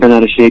get all bent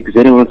out of shape because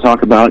they don't want to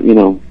talk about, they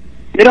don't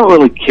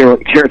really care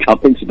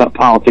about things about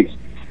politics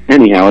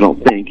anyhow, I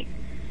don't think.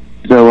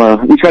 So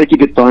we try to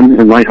keep it fun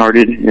and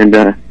lighthearted, and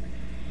so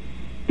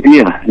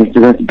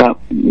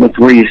that's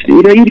where you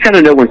kind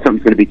of know when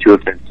something's going to be too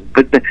offensive.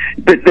 But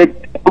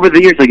over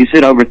the years, like you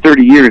said, over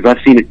 30 years,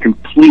 I've seen it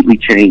completely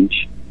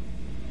change.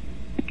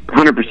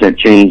 100%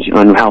 change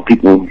on how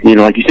people,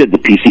 like you said, the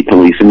PC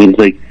police. I mean,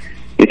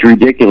 it's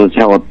ridiculous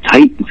how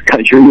uptight this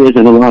country is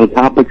on a lot of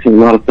topics and a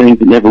lot of things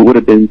that never would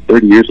have been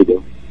 30 years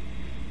ago.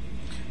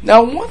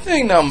 Now, one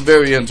thing that I'm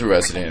very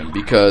interested in,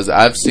 because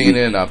I've seen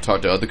it and I've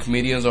talked to other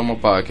comedians on my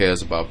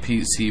podcast about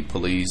PC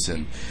police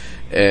and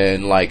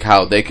like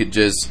how they could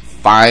just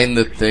find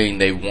the thing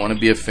they want to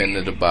be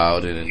offended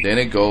about, and then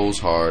it goes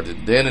hard,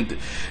 and then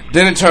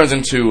it turns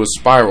into a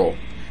spiral.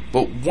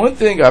 But one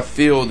thing I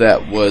feel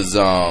that was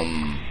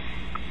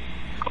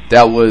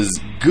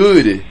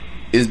good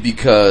is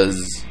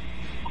because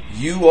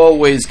you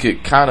always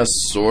could kind of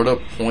sort of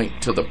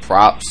point to the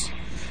props,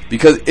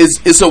 because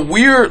it's a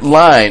weird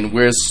line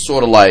where it's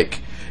sort of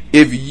like,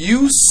 if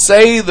you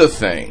say the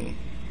thing,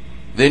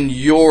 then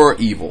you're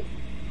evil,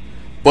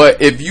 but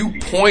if you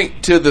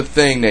point to the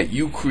thing that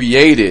you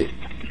created,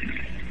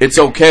 it's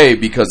okay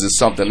because it's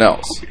something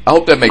else. I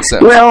hope that makes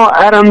sense. Well,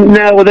 I don't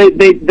know. They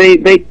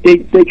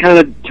kind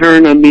of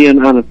turn on me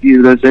and on a few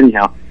of those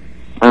anyhow.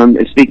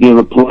 Speaking of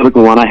a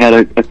political one, I had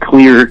a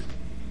clear,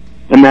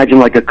 imagine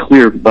like a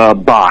clear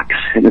box,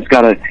 and it's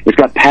got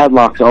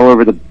padlocks all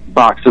over the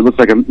box. So it looks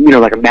like a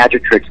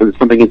magic trick. So I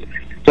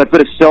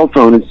put a cell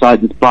phone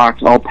inside this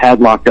box, all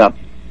padlocked up,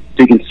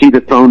 so you can see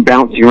the phone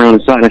bouncing around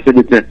inside. I said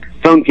it's a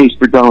phone case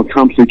for Donald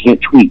Trump, so he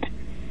can't tweet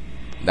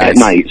at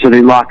night. So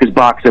they lock his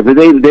box up.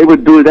 They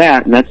would do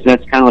that, and that's kind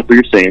of like what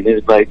you're saying.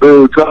 It's like,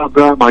 oh, Trump.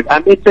 I'm like,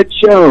 it's a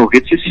joke.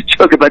 It's just a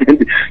joke about him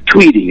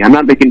tweeting. I'm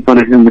not making fun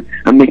of him.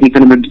 I'm making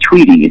fun of him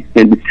tweeting.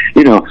 And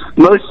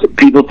most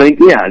people think,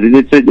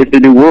 it's a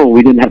new world.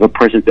 We didn't have a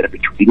president that ever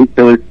tweeted,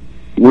 so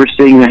we're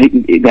seeing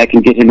that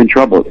can get him in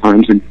trouble at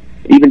times, and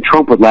even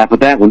Trump would laugh at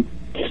that one.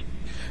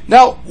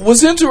 Now,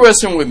 what's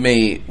interesting with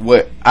me,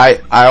 I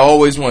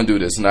always want to do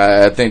this, and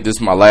I think this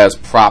is my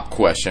last prop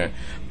question.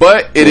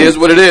 But it is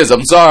what it is.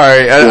 I'm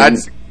sorry. I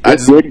just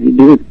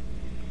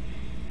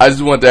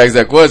want to ask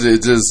that question.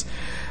 It's just,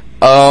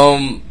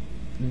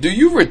 do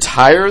you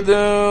retire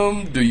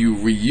them? Do you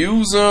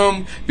reuse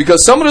them?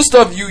 Because some of the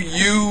stuff you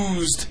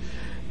used,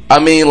 I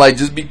mean, like,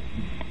 just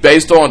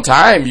based on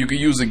time, you could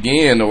use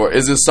again, or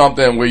is it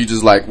something where you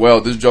just like, well,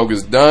 this joke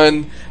is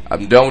done.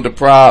 I'm done with the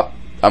prop.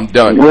 I'm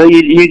done. Well,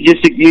 you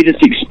just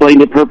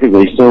explained it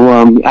perfectly.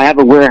 So I have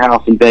a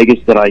warehouse in Vegas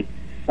that I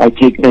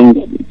take things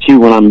to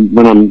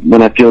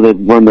when I feel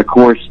they've run the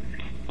course,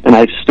 and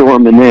I store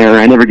them in there.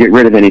 I never get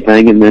rid of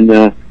anything, and then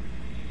there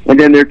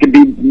can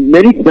be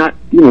many, not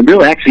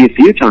really actually a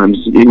few times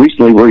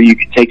recently where you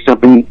could take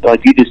something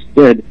like you just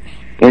did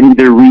and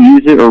either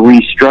reuse it or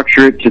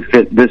restructure it to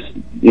fit this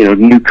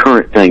new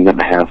current thing that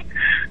I have.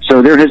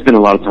 So there has been a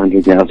lot of times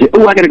where I say,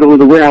 I got to go to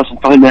the warehouse and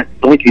find that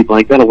blankety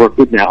blank. That'll work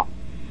good now.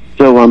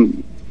 So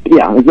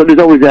yeah, there's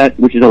always that,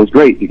 which is always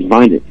great. You can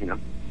find it, And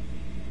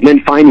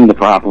then finding the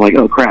prop, I'm like,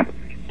 oh crap,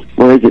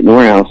 where is it in the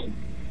warehouse?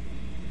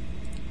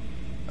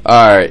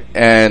 All right,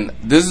 and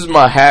this is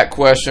my hack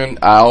question.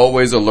 I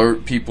always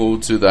alert people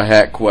to the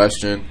hack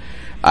question.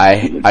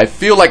 I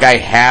feel like I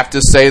have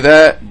to say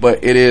that,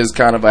 but it is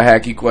kind of a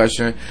hacky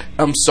question.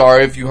 I'm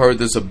sorry if you heard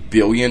this a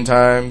billion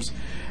times.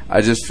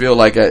 I just feel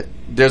like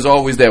there's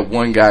always that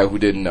one guy who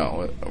didn't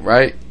know,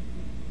 right?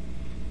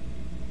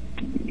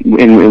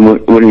 And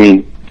what do you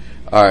mean?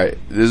 All right,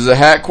 this is a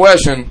hack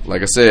question.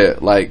 Like I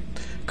said, like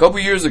a couple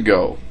years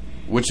ago,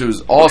 which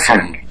was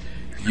awesome.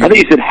 I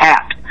think you said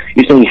hat.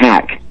 You're saying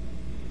hack.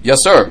 Yes,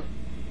 sir.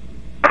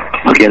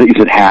 Okay, I think you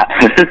said hat.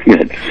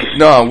 Good.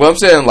 No, what I'm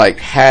saying, like,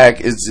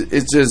 hack, it's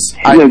just,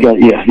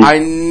 I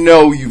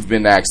know you've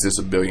been asked this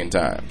a billion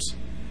times.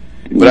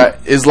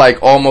 But it's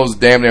like almost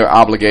damn near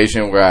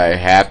obligation where I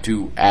have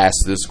to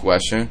ask this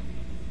question.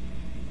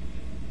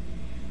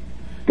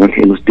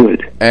 Okay, let's do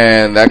it.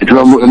 And that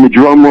the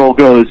drum roll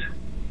goes.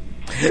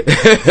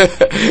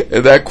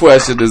 And that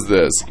question is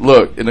this.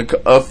 Look,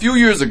 a few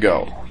years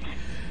ago,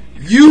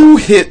 you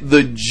hit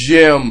the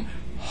gym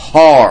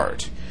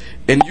hard.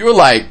 And you're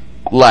like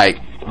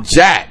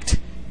jacked.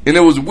 And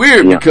it was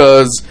weird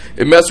because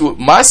it messed with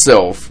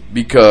myself,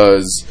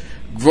 because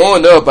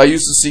growing up I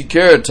used to see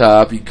Carrot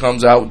Top. He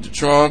comes out with the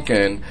trunk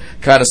and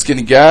kind of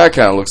skinny guy,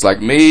 kind of looks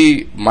like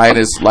me,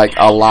 minus like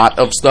a lot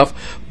of stuff.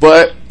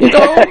 But, he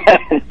kind of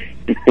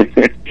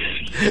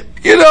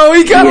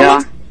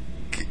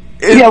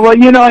yeah, well,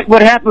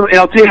 what happened, and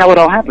I'll tell you how it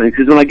all happened,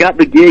 because when I got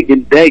the gig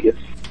in Vegas,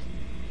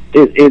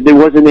 there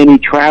wasn't any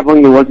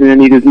traveling,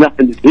 there's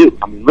nothing to do.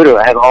 I mean, literally,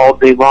 I had all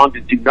day long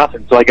to do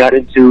nothing. So I got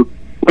into,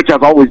 which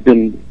I've always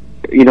been,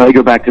 I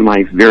go back to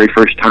my very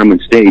first time on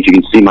stage. You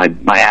can see my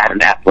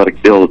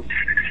athletic build.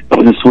 I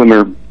was a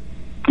swimmer,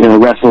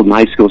 wrestled in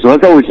high school. So I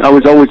was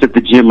always at the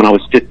gym when I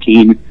was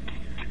 15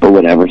 or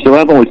whatever. So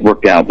I've always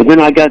worked out. But then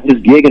I got this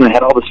gig and I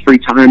had all this free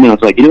time, and I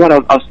was like, you know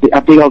what, I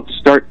think I'll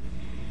start,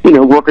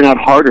 working out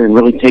harder and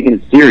really taking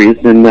it serious.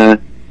 And,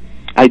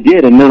 I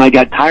did, and then I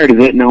got tired of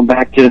it, and now I'm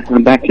back to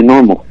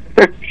normal.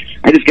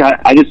 I just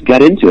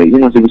got into it.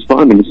 It was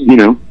fun, and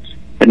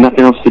had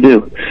nothing else to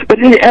do. But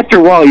after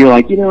a while, you're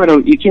like, you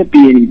can't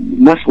be any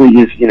muscly.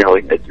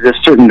 There's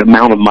a certain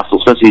amount of muscle,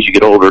 especially as you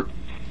get older.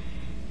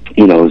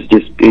 It was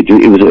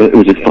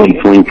a fun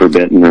fling for a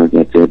bit, and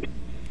that's it.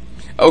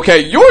 Okay,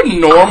 you're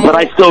normal. But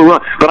I still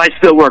run. But I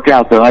still work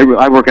out, though.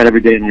 I work out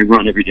every day, and I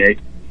run every day.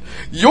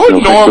 Your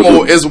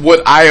normal is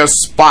what I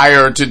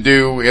aspire to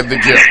do in the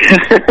gym.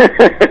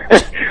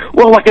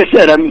 Well, like I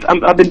said,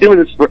 I've been doing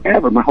this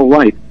forever, my whole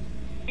life.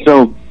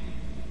 So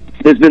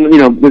there's been,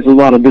 there's a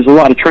lot of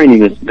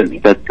training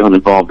that's gone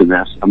involved in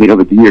this. I mean,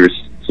 over the years.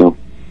 So.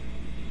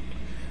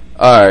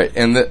 All right,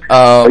 and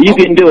you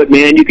can do it,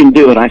 man. You can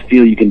do it. I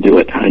feel you can do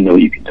it. I know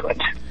you can do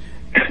it.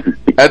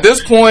 At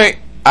this point,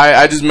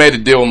 I just made a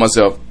deal with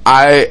myself.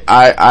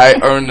 I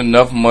earned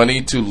enough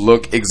money to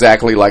look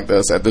exactly like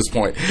this at this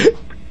point.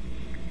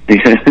 I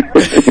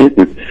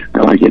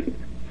like it.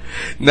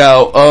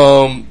 Now,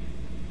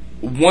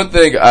 one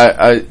thing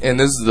and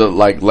this is the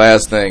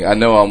last thing. I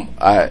know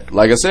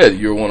like I said,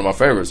 you're one of my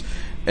favorites,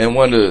 and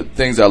one of the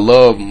things I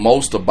love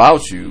most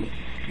about you,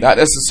 not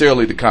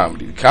necessarily the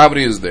comedy. The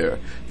comedy is there.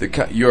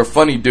 You're a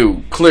funny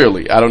dude.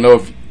 Clearly, I don't know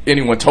if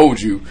anyone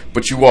told you,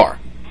 but you are.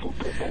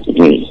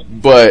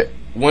 But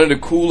one of the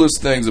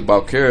coolest things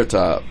about Carrot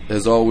Top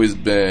has always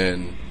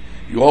been,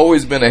 you've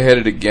always been ahead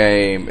of the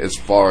game as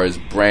far as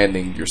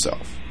branding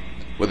yourself.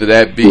 Whether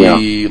that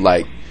be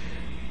like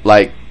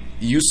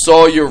you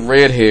saw your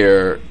red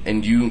hair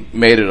and you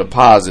made it a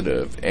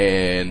positive,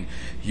 and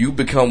you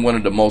become one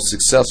of the most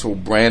successful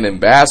brand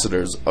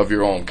ambassadors of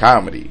your own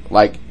comedy.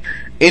 Like,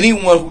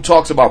 anyone who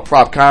talks about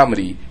prop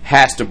comedy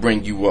has to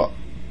bring you up.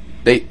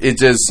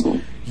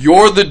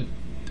 You're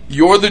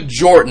the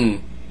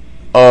Jordan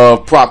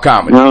of prop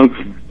comedy. Well,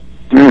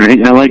 all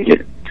right, I like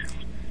it.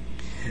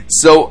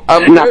 So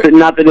I'm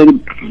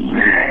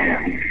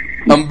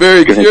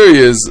very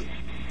curious.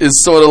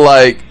 It's sort of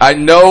like, I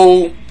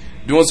know,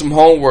 doing some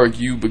homework,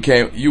 you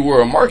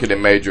were a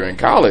marketing major in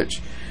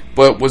college,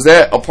 but was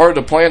that a part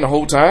of the plan the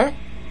whole time?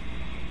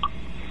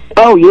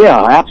 Oh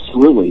yeah,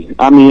 absolutely.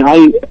 I mean,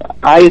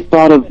 I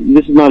thought of,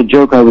 this is not a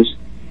joke. I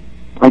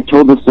I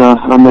told this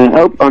on the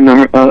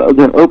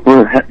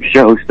Oprah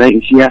show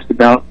thing. She asked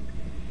about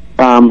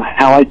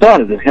how I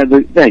thought of this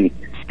thing,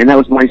 and that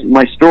was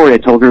my story. I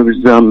told her it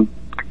was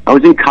I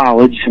was in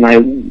college, and I,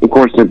 of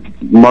course, a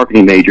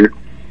marketing major,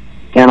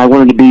 and I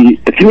wanted to be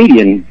a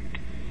comedian,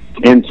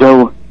 and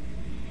so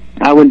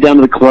I went down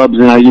to the clubs,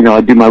 and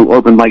I do my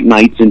open mic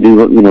nights and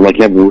do like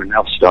everyone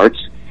else starts.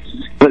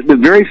 But the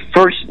very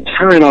first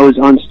time I was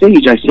on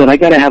stage, I said I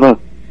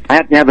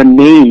have to have a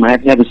name. I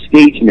have to have a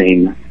stage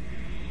name.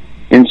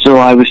 And so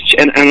I was,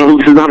 and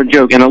this is not a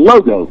joke, and a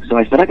logo. So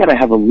I said, I got to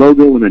have a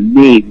logo and a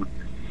name,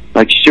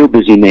 like show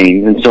busy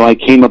name. And so I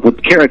came up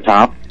with Carrot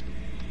Top,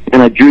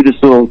 and I drew this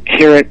little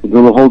carrot,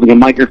 holding a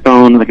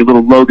microphone, like a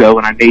little logo,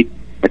 and I made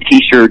a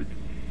T-shirt,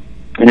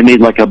 and I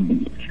made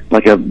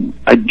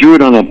I drew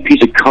it on a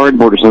piece of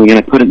cardboard or something, and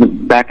I put it in the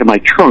back of my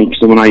trunk.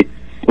 So when I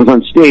was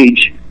on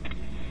stage,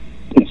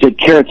 it said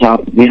Carrot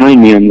Top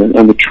behind me on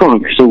the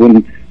trunk. So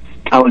when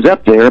I was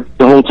up there,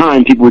 the whole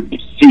time people would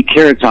see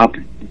Carrot Top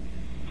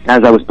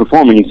as I was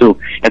performing. And so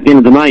at the end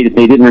of the night, if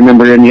they didn't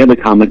remember any other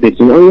comic, they'd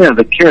say, "Oh yeah,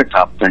 the Carrot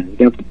Top thing.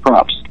 We got the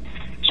props."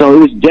 So it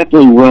was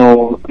definitely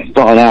well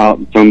thought out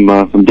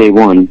from day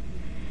one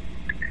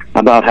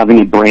about having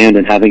a brand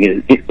and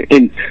having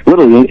it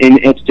literally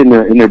etched in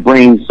their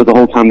brains. So the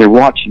whole time they're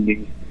watching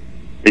me,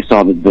 they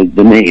saw the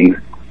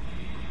name.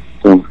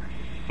 So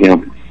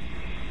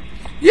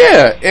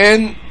Yeah,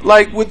 and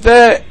like with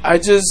that, I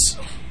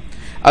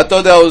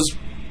thought that was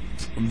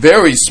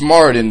very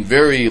smart and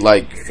very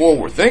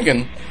forward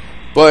thinking.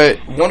 But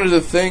one of the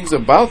things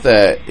about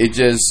that, it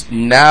just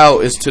now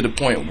is to the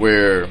point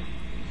where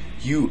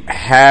you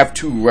have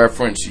to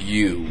reference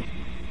you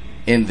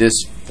in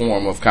this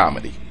form of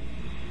comedy.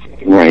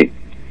 Right.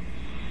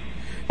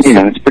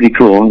 Yeah, it's pretty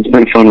cool. It's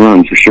been a fun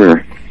run for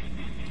sure.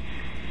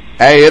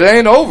 Hey, it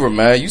ain't over,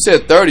 man. You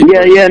said 30.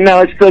 Yeah, no,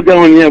 it's still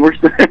going. Yeah, we're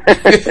still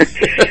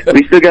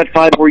we still got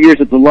 5 more years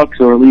at the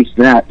Luxor, or at least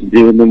that to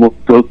do, and then we'll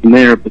go from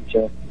there. But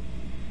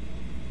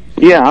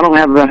yeah, I don't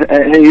have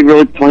any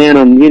really plan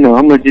on.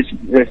 I'm gonna just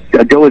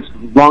go as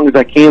long as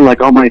I can,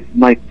 like all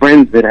my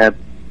friends that have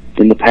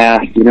in the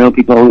past.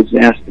 People always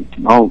ask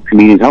all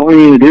comedians, "How long are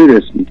you gonna do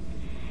this?" And,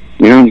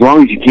 as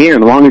long as you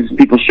can, as long as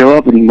people show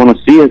up and want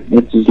to see it,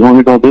 that's as long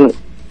as I'll do it.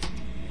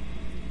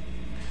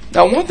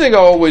 Now, one thing I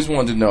always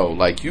wanted to know,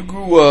 you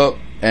grew up,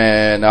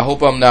 and I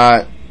hope I'm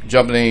not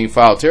jumping in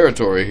foul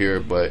territory here,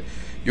 but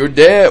your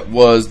dad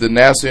was a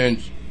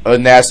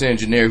NASA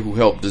engineer who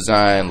helped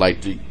design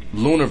the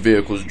lunar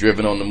vehicles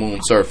driven on the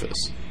moon's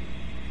surface.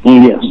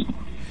 Yes.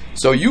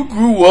 So you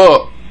grew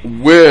up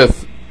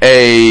with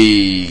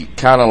a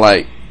kind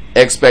of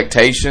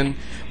expectation.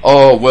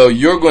 Oh, well,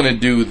 you're going to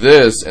do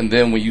this, and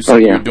then when you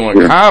said you're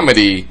doing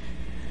comedy,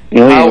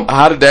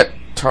 how did that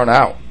turn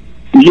out?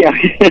 Yeah.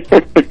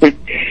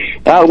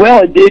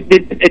 Well,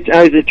 it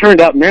as it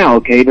turned out now,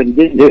 okay, but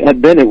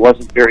then it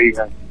wasn't very.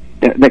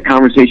 That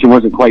conversation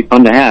wasn't quite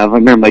fun to have. I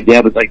remember my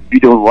dad was like,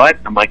 "You doing what?"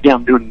 I'm like, "Yeah,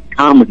 I'm doing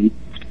comedy."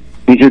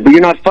 He said, "But you're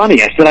not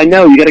funny." I said, "I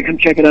know. You got to come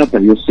check it out,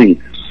 and you'll see."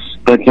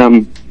 But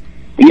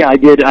yeah, I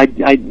did. I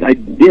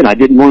did. I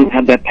didn't want to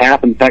have that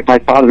path. In fact, my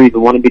father even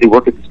wanted me to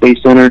work at the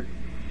Space Center.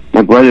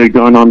 My brother had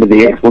gone on to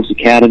the Air Force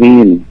Academy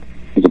and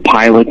was a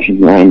pilot,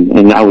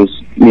 and I was,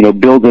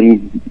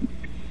 building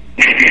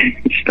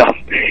stuff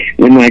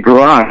in my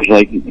garage,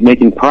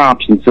 making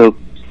props. And so,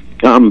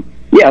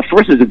 yeah,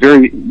 first it was a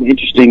very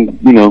interesting,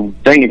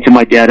 thing until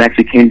my dad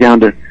actually came down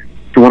to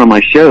one of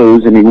my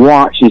shows, and he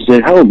watched and he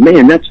said, "Oh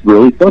man, that's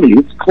really funny.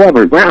 It's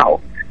clever.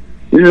 Wow,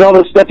 this is all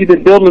the stuff you've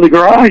been building in the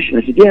garage."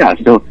 And I said, "Yeah."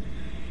 So,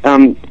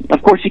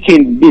 of course, he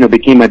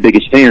became my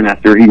biggest fan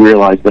after he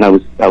realized that I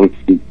was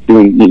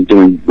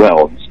doing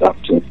well and stuff.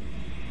 So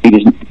he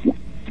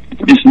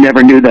just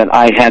never knew that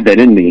I had that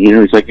in me.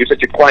 He's like, "You're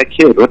such a quiet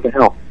kid. What the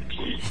hell?"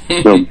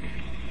 So,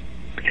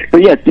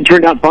 but yeah, it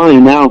turned out fine.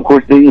 And now, of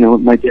course,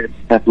 my dad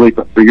passed away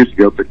 3 years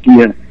ago, but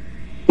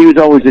he was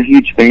always a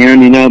huge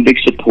fan. A big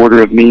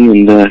supporter of me,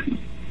 and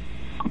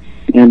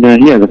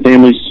yeah, the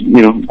family's,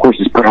 of course,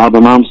 is proud. My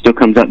mom still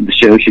comes out to the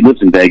show. She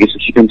lives in Vegas,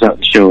 and she comes out to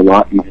the show a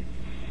lot. My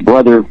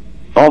brother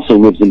also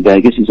lives in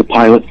Vegas. He's a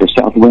pilot for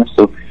Southwest,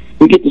 so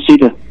we get to see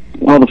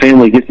all the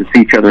family gets to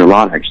see each other a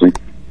lot, actually.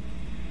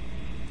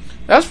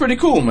 That's pretty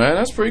cool, man.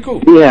 That's pretty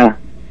cool. Yeah.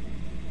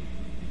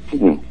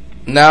 Mm-hmm.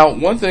 Now,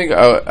 one thing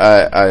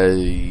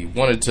I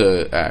wanted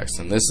to ask,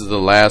 and this is the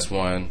last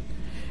one.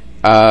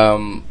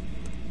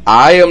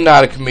 I am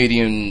not a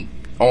comedian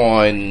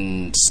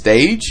on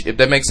stage, if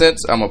that makes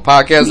sense. I'm a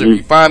podcaster. If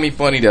you find me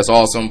funny, that's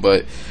awesome,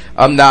 but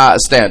I'm not a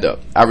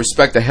stand-up. I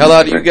respect the hell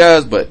out of you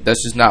guys, but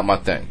that's just not my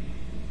thing.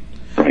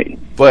 Right.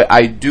 But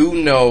I do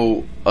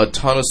know a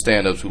ton of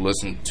stand-ups who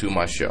listen to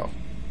my show.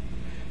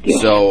 Yeah.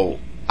 So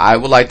I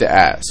would like to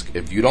ask,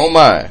 if you don't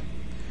mind,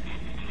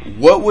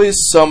 what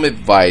was some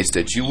advice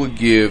that you would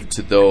give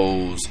to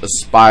those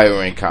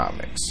aspiring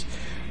comics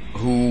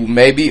who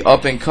may be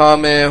up and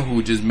coming,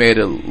 who just made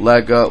a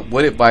leg up?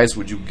 What advice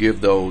would you give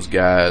those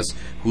guys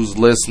who's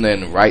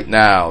listening right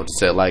now to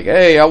say,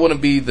 hey, I want to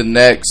be the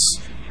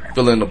next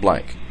fill in the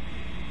blank?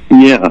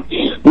 Yeah.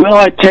 Well,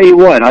 I tell you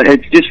what,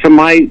 it's just from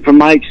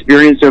my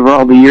experience over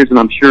all the years, and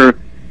I'm sure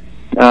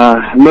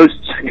most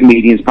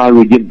comedians probably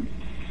would give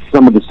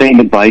some of the same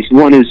advice.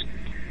 One is,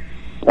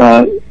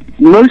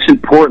 most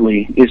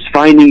importantly, is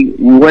finding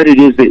what it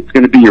is that's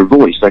going to be your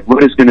voice, like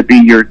what is going to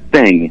be your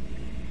thing.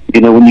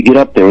 You know, when you get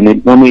up there,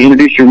 and when they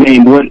introduce your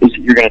name, what is it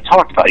you're going to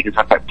talk about? You're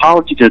going to talk about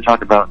politics, you're going to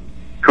talk about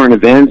current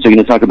events, you're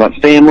going to talk about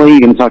family,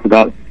 you're going to talk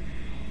about,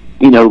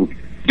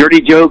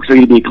 dirty jokes, are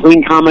you going to be a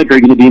clean comic, or are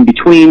you going to be in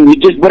between? You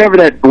just, whatever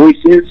that voice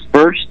is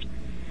first.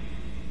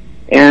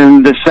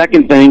 And the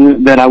second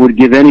thing that I would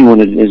give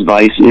anyone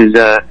advice is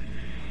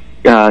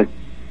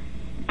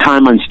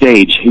time on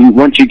stage.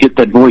 Once you get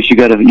that voice, you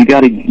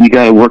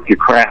gotta work your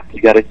craft.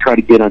 You gotta try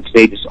to get on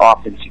stage as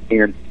often as you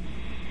can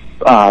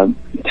to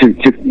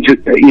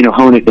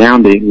hone it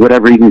down to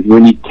whatever. Even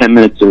when you need 10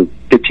 minutes or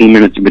 15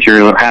 minutes of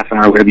material or half an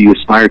hour, whatever you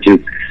aspire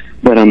to.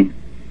 But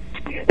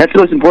that's the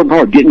most important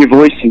part: getting your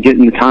voice and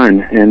getting the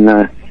time. And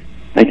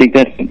I think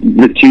that's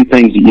the two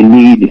things that you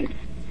need.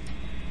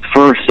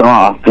 First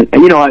off,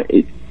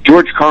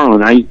 George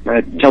Carlin. I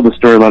tell the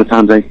story a lot of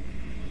times. I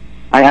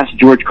asked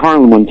George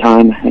Carlin one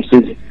time. I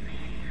said,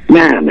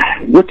 "Man,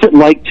 what's it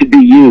like to be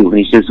you?" And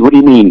he says, "What do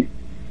you mean?"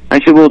 I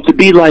said, "Well, to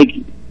be like,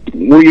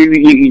 well,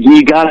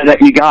 you got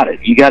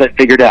it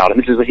figured out."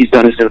 And this is what he's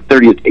done. It's a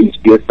 30th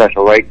HBO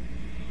special, right?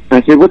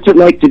 And I said, "What's it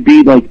like to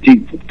be like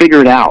to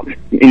figure it out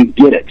and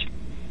get it?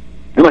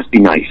 It must be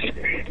nice."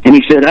 And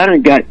he said, "I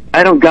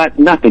don't got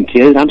nothing,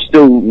 kid. I'm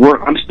still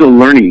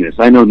learning this.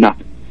 I know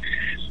nothing."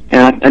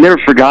 And I never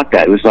forgot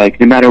that. It was like,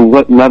 no matter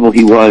what level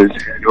he was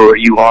or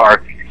you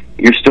are,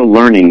 you're still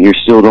learning. You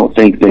still don't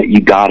think that you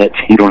got it.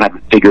 You don't have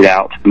it figured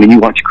out. I mean, you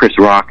watch Chris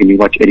Rock and you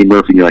watch Eddie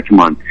Murphy and you're like, come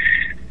on,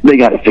 they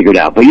got it figured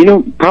out. But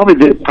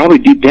probably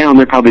deep down,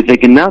 they're probably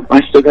thinking, no,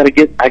 I got to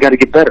get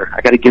better.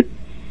 I got to get,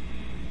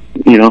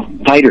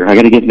 tighter. I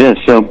got to get this.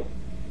 So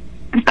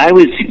I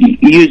always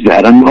use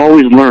that. I'm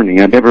always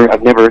learning. I've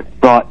never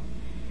thought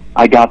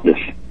I got this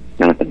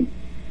kind of thing.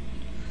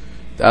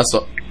 That's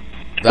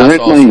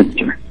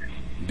awesome.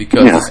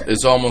 Because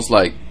it's almost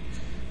like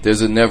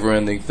there's a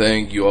never-ending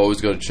thing. You always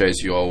go to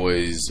chase. You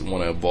always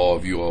want to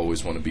evolve. You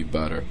always want to be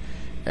better.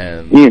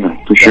 And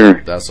yeah, for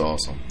sure. That's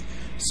awesome.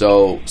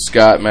 So,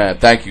 Scott, man,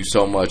 thank you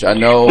so much. I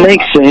know.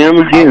 Thanks, Sam.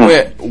 I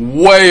went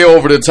way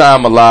over the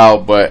time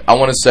allowed, but I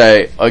want to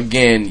say,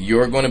 again,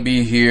 you're going to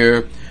be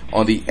here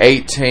on the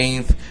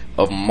 18th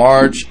of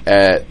March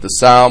at the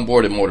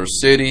Soundboard in Motor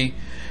City.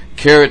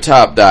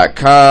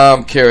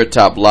 CarrotTop.com, Carrot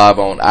Top Live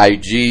on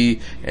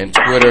IG and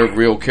Twitter,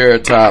 Real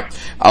Carrot Top.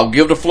 I'll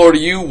give the floor to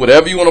you.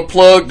 Whatever you want to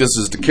plug, this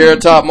is the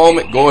Carrot Top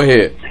moment. Go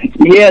ahead.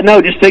 Yeah, no,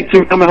 just thanks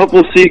for coming. I hope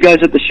we'll see you guys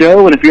at the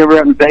show. And if you're ever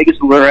out in Vegas,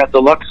 we're at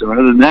the Luxor.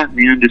 Other than that,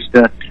 man, just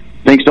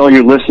thanks to all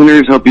your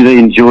listeners. Hope they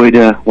enjoyed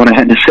what I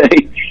had to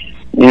say.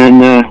 And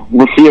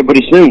we'll see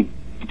everybody soon.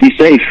 Be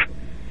safe.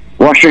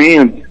 Wash your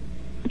hands.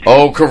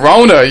 Oh,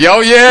 Corona.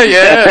 Yo,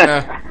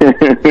 yeah.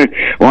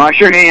 Wash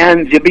your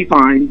hands. You'll be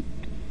fine.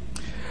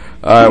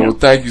 All right, well,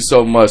 thank you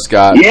so much,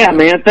 Scott. Yeah,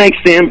 man, thanks,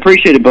 Sam.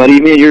 Appreciate it,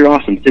 buddy. Man, you're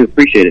awesome, too.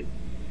 Appreciate it.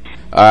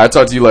 All right, I'll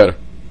talk to you later.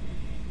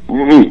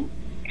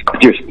 Mm-hmm.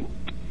 Cheers.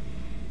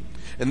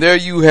 And there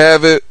you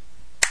have it.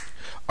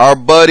 Our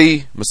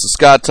buddy, Mr.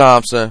 Scott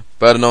Thompson,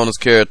 better known as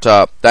Carrot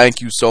Top.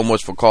 Thank you so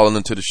much for calling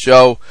into the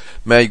show.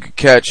 Man, you can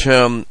catch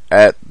him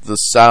at the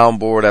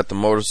Soundboard at the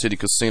Motor City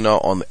Casino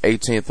on the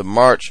 18th of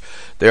March.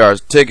 There are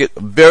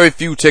very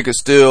few tickets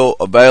still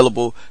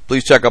available.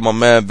 Please check out my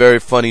man, very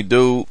funny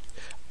dude.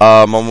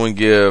 I'm going to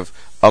give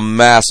a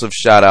massive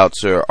shout out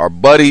to our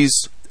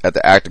buddies at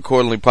the Act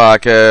Accordingly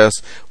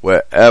podcast,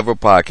 wherever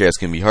podcasts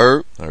can be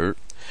heard.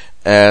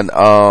 And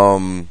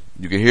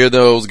you can hear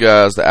those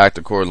guys, the Act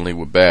Accordingly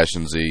with Bash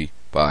and Z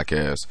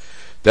podcast.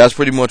 That's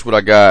pretty much what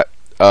I got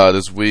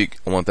this week.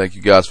 I want to thank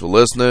you guys for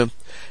listening.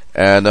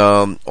 And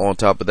on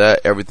top of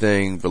that,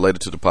 everything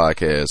related to the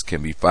podcast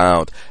can be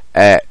found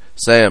at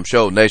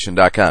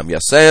samshownation.com. Yeah,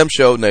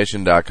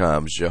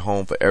 samshownation.com is your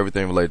home for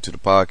everything related to the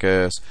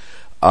podcast.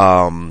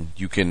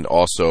 You can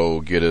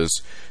also get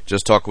us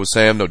Just Talking with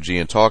Sam, no G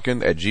and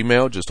Talking at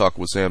Gmail. Just Talking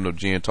with Sam, no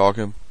G and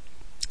Talking.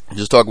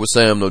 Just Talking with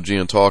Sam, no G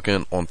and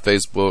Talking on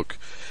Facebook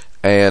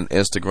and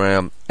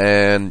Instagram.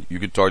 And you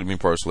can talk to me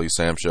personally,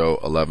 Sam Show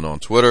 11 on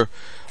Twitter.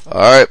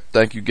 Alright,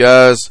 thank you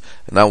guys,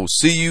 and I will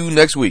see you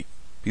next week.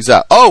 Peace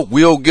out. Oh,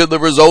 we'll get the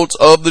results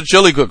of the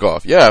chili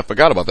cook-off. Yeah, I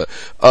forgot about that.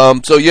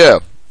 So yeah,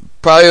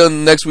 probably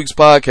on next week's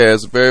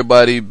podcast, if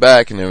everybody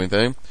back and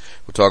everything,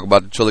 we'll talk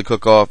about the chili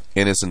cook-off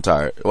in its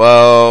entirety.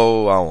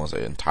 Well, I don't want to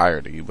say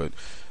entirety, but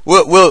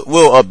we'll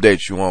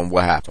update you on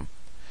what happened.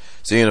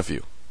 See you in a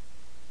few.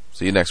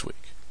 See you next week.